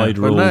slide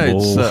rule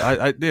ball.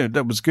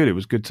 That was good. It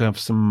was good to have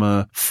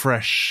some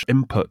fresh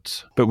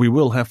input. But we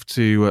will have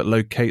to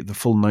locate the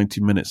full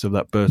 90 minutes of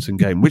that Burton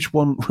game. Which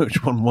one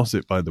was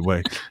it, by the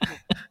way?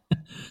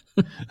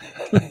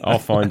 I'll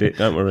find it.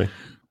 Don't worry.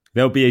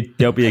 There'll be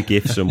a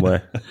GIF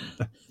somewhere.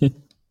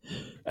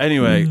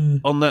 Anyway,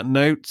 on that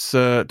note,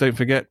 don't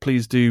forget,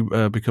 please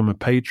do become a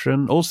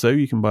patron. Also,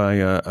 you can buy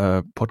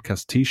a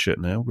podcast T-shirt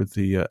now with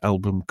the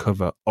album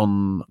cover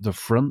on the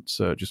front.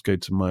 So just go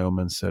to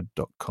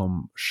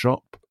myoldmansaid.com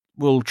shop.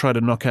 We'll try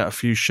to knock out a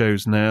few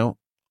shows now,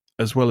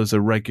 as well as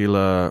a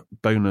regular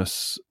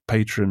bonus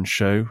patron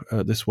show.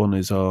 This one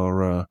is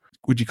our,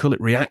 would you call it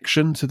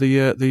reaction to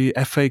the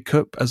FA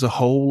Cup as a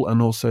whole,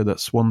 and also that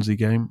Swansea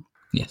game?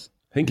 Yes.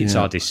 I think it's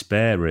our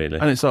despair, really.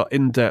 And it's our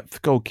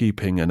in-depth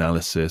goalkeeping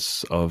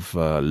analysis of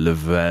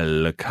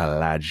Level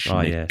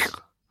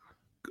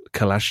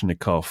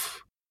Kalashnikov.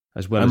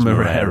 As well as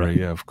Moreira.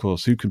 Yeah, of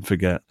course. Who can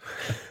forget?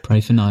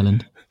 Pray for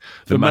Nyland.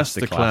 The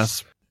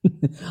masterclass.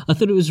 I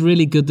thought it was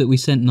really good that we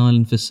sent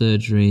Nyland for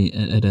surgery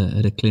at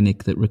a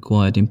clinic that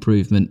required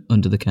improvement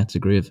under the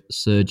category of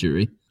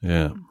surgery.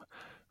 Yeah.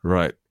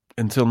 Right.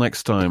 Until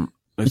next time,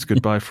 it's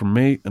goodbye from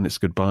me and it's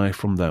goodbye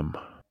from them.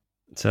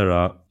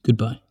 Ta-ra.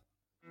 Goodbye.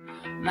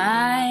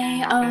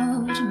 My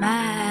old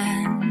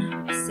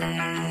man said.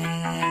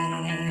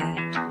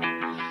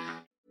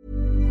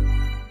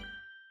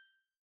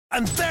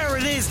 And there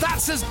it is,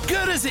 that's as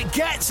good as it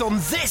gets on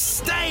this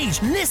stage.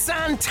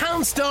 Nissan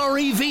Townstar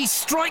EV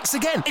strikes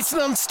again. It's an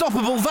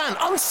unstoppable van,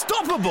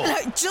 unstoppable.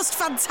 Look, just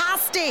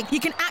fantastic. You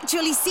can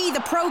actually see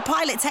the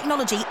ProPilot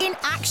technology in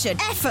action.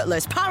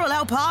 Effortless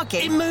parallel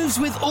parking. It moves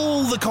with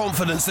all the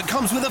confidence that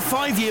comes with a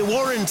 5-year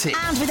warranty.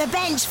 And with a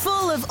bench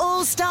full of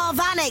all-star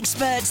van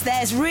experts,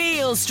 there's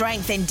real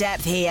strength in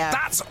depth here.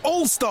 That's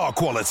all-star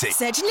quality.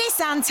 Search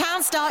Nissan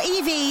Townstar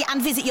EV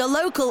and visit your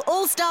local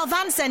all-star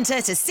van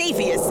centre to see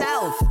for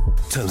yourself.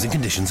 Terms and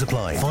conditions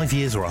apply. 5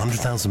 years or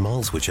 100,000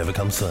 miles, whichever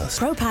comes first.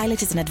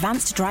 ProPilot is an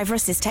advanced driver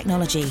assist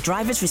technology.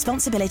 Driver's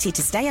responsibility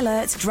to stay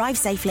alert, drive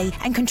safely,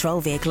 and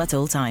control vehicle at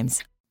all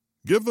times.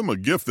 Give them a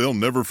gift they'll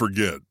never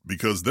forget,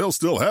 because they'll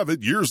still have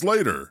it years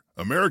later.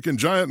 American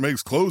Giant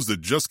makes clothes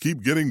that just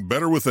keep getting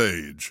better with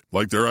age.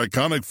 Like their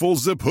iconic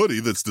full-zip hoodie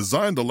that's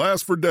designed to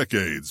last for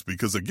decades,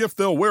 because a gift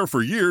they'll wear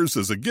for years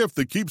is a gift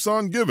that keeps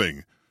on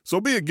giving. So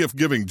be a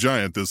gift-giving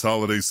giant this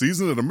holiday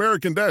season at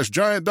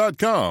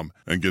American-Giant.com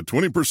and get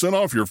 20%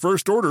 off your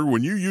first order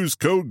when you use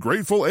code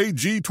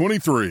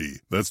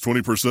GratefulAG23. That's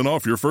 20%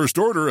 off your first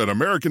order at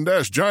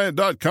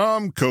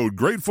American-Giant.com, code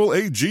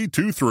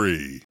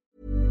GratefulAG23.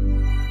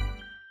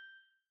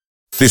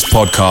 This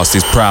podcast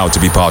is proud to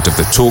be part of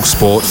the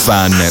TalkSport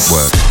Fan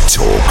Network.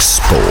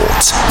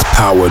 TalkSport.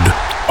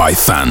 Powered by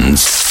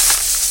fans.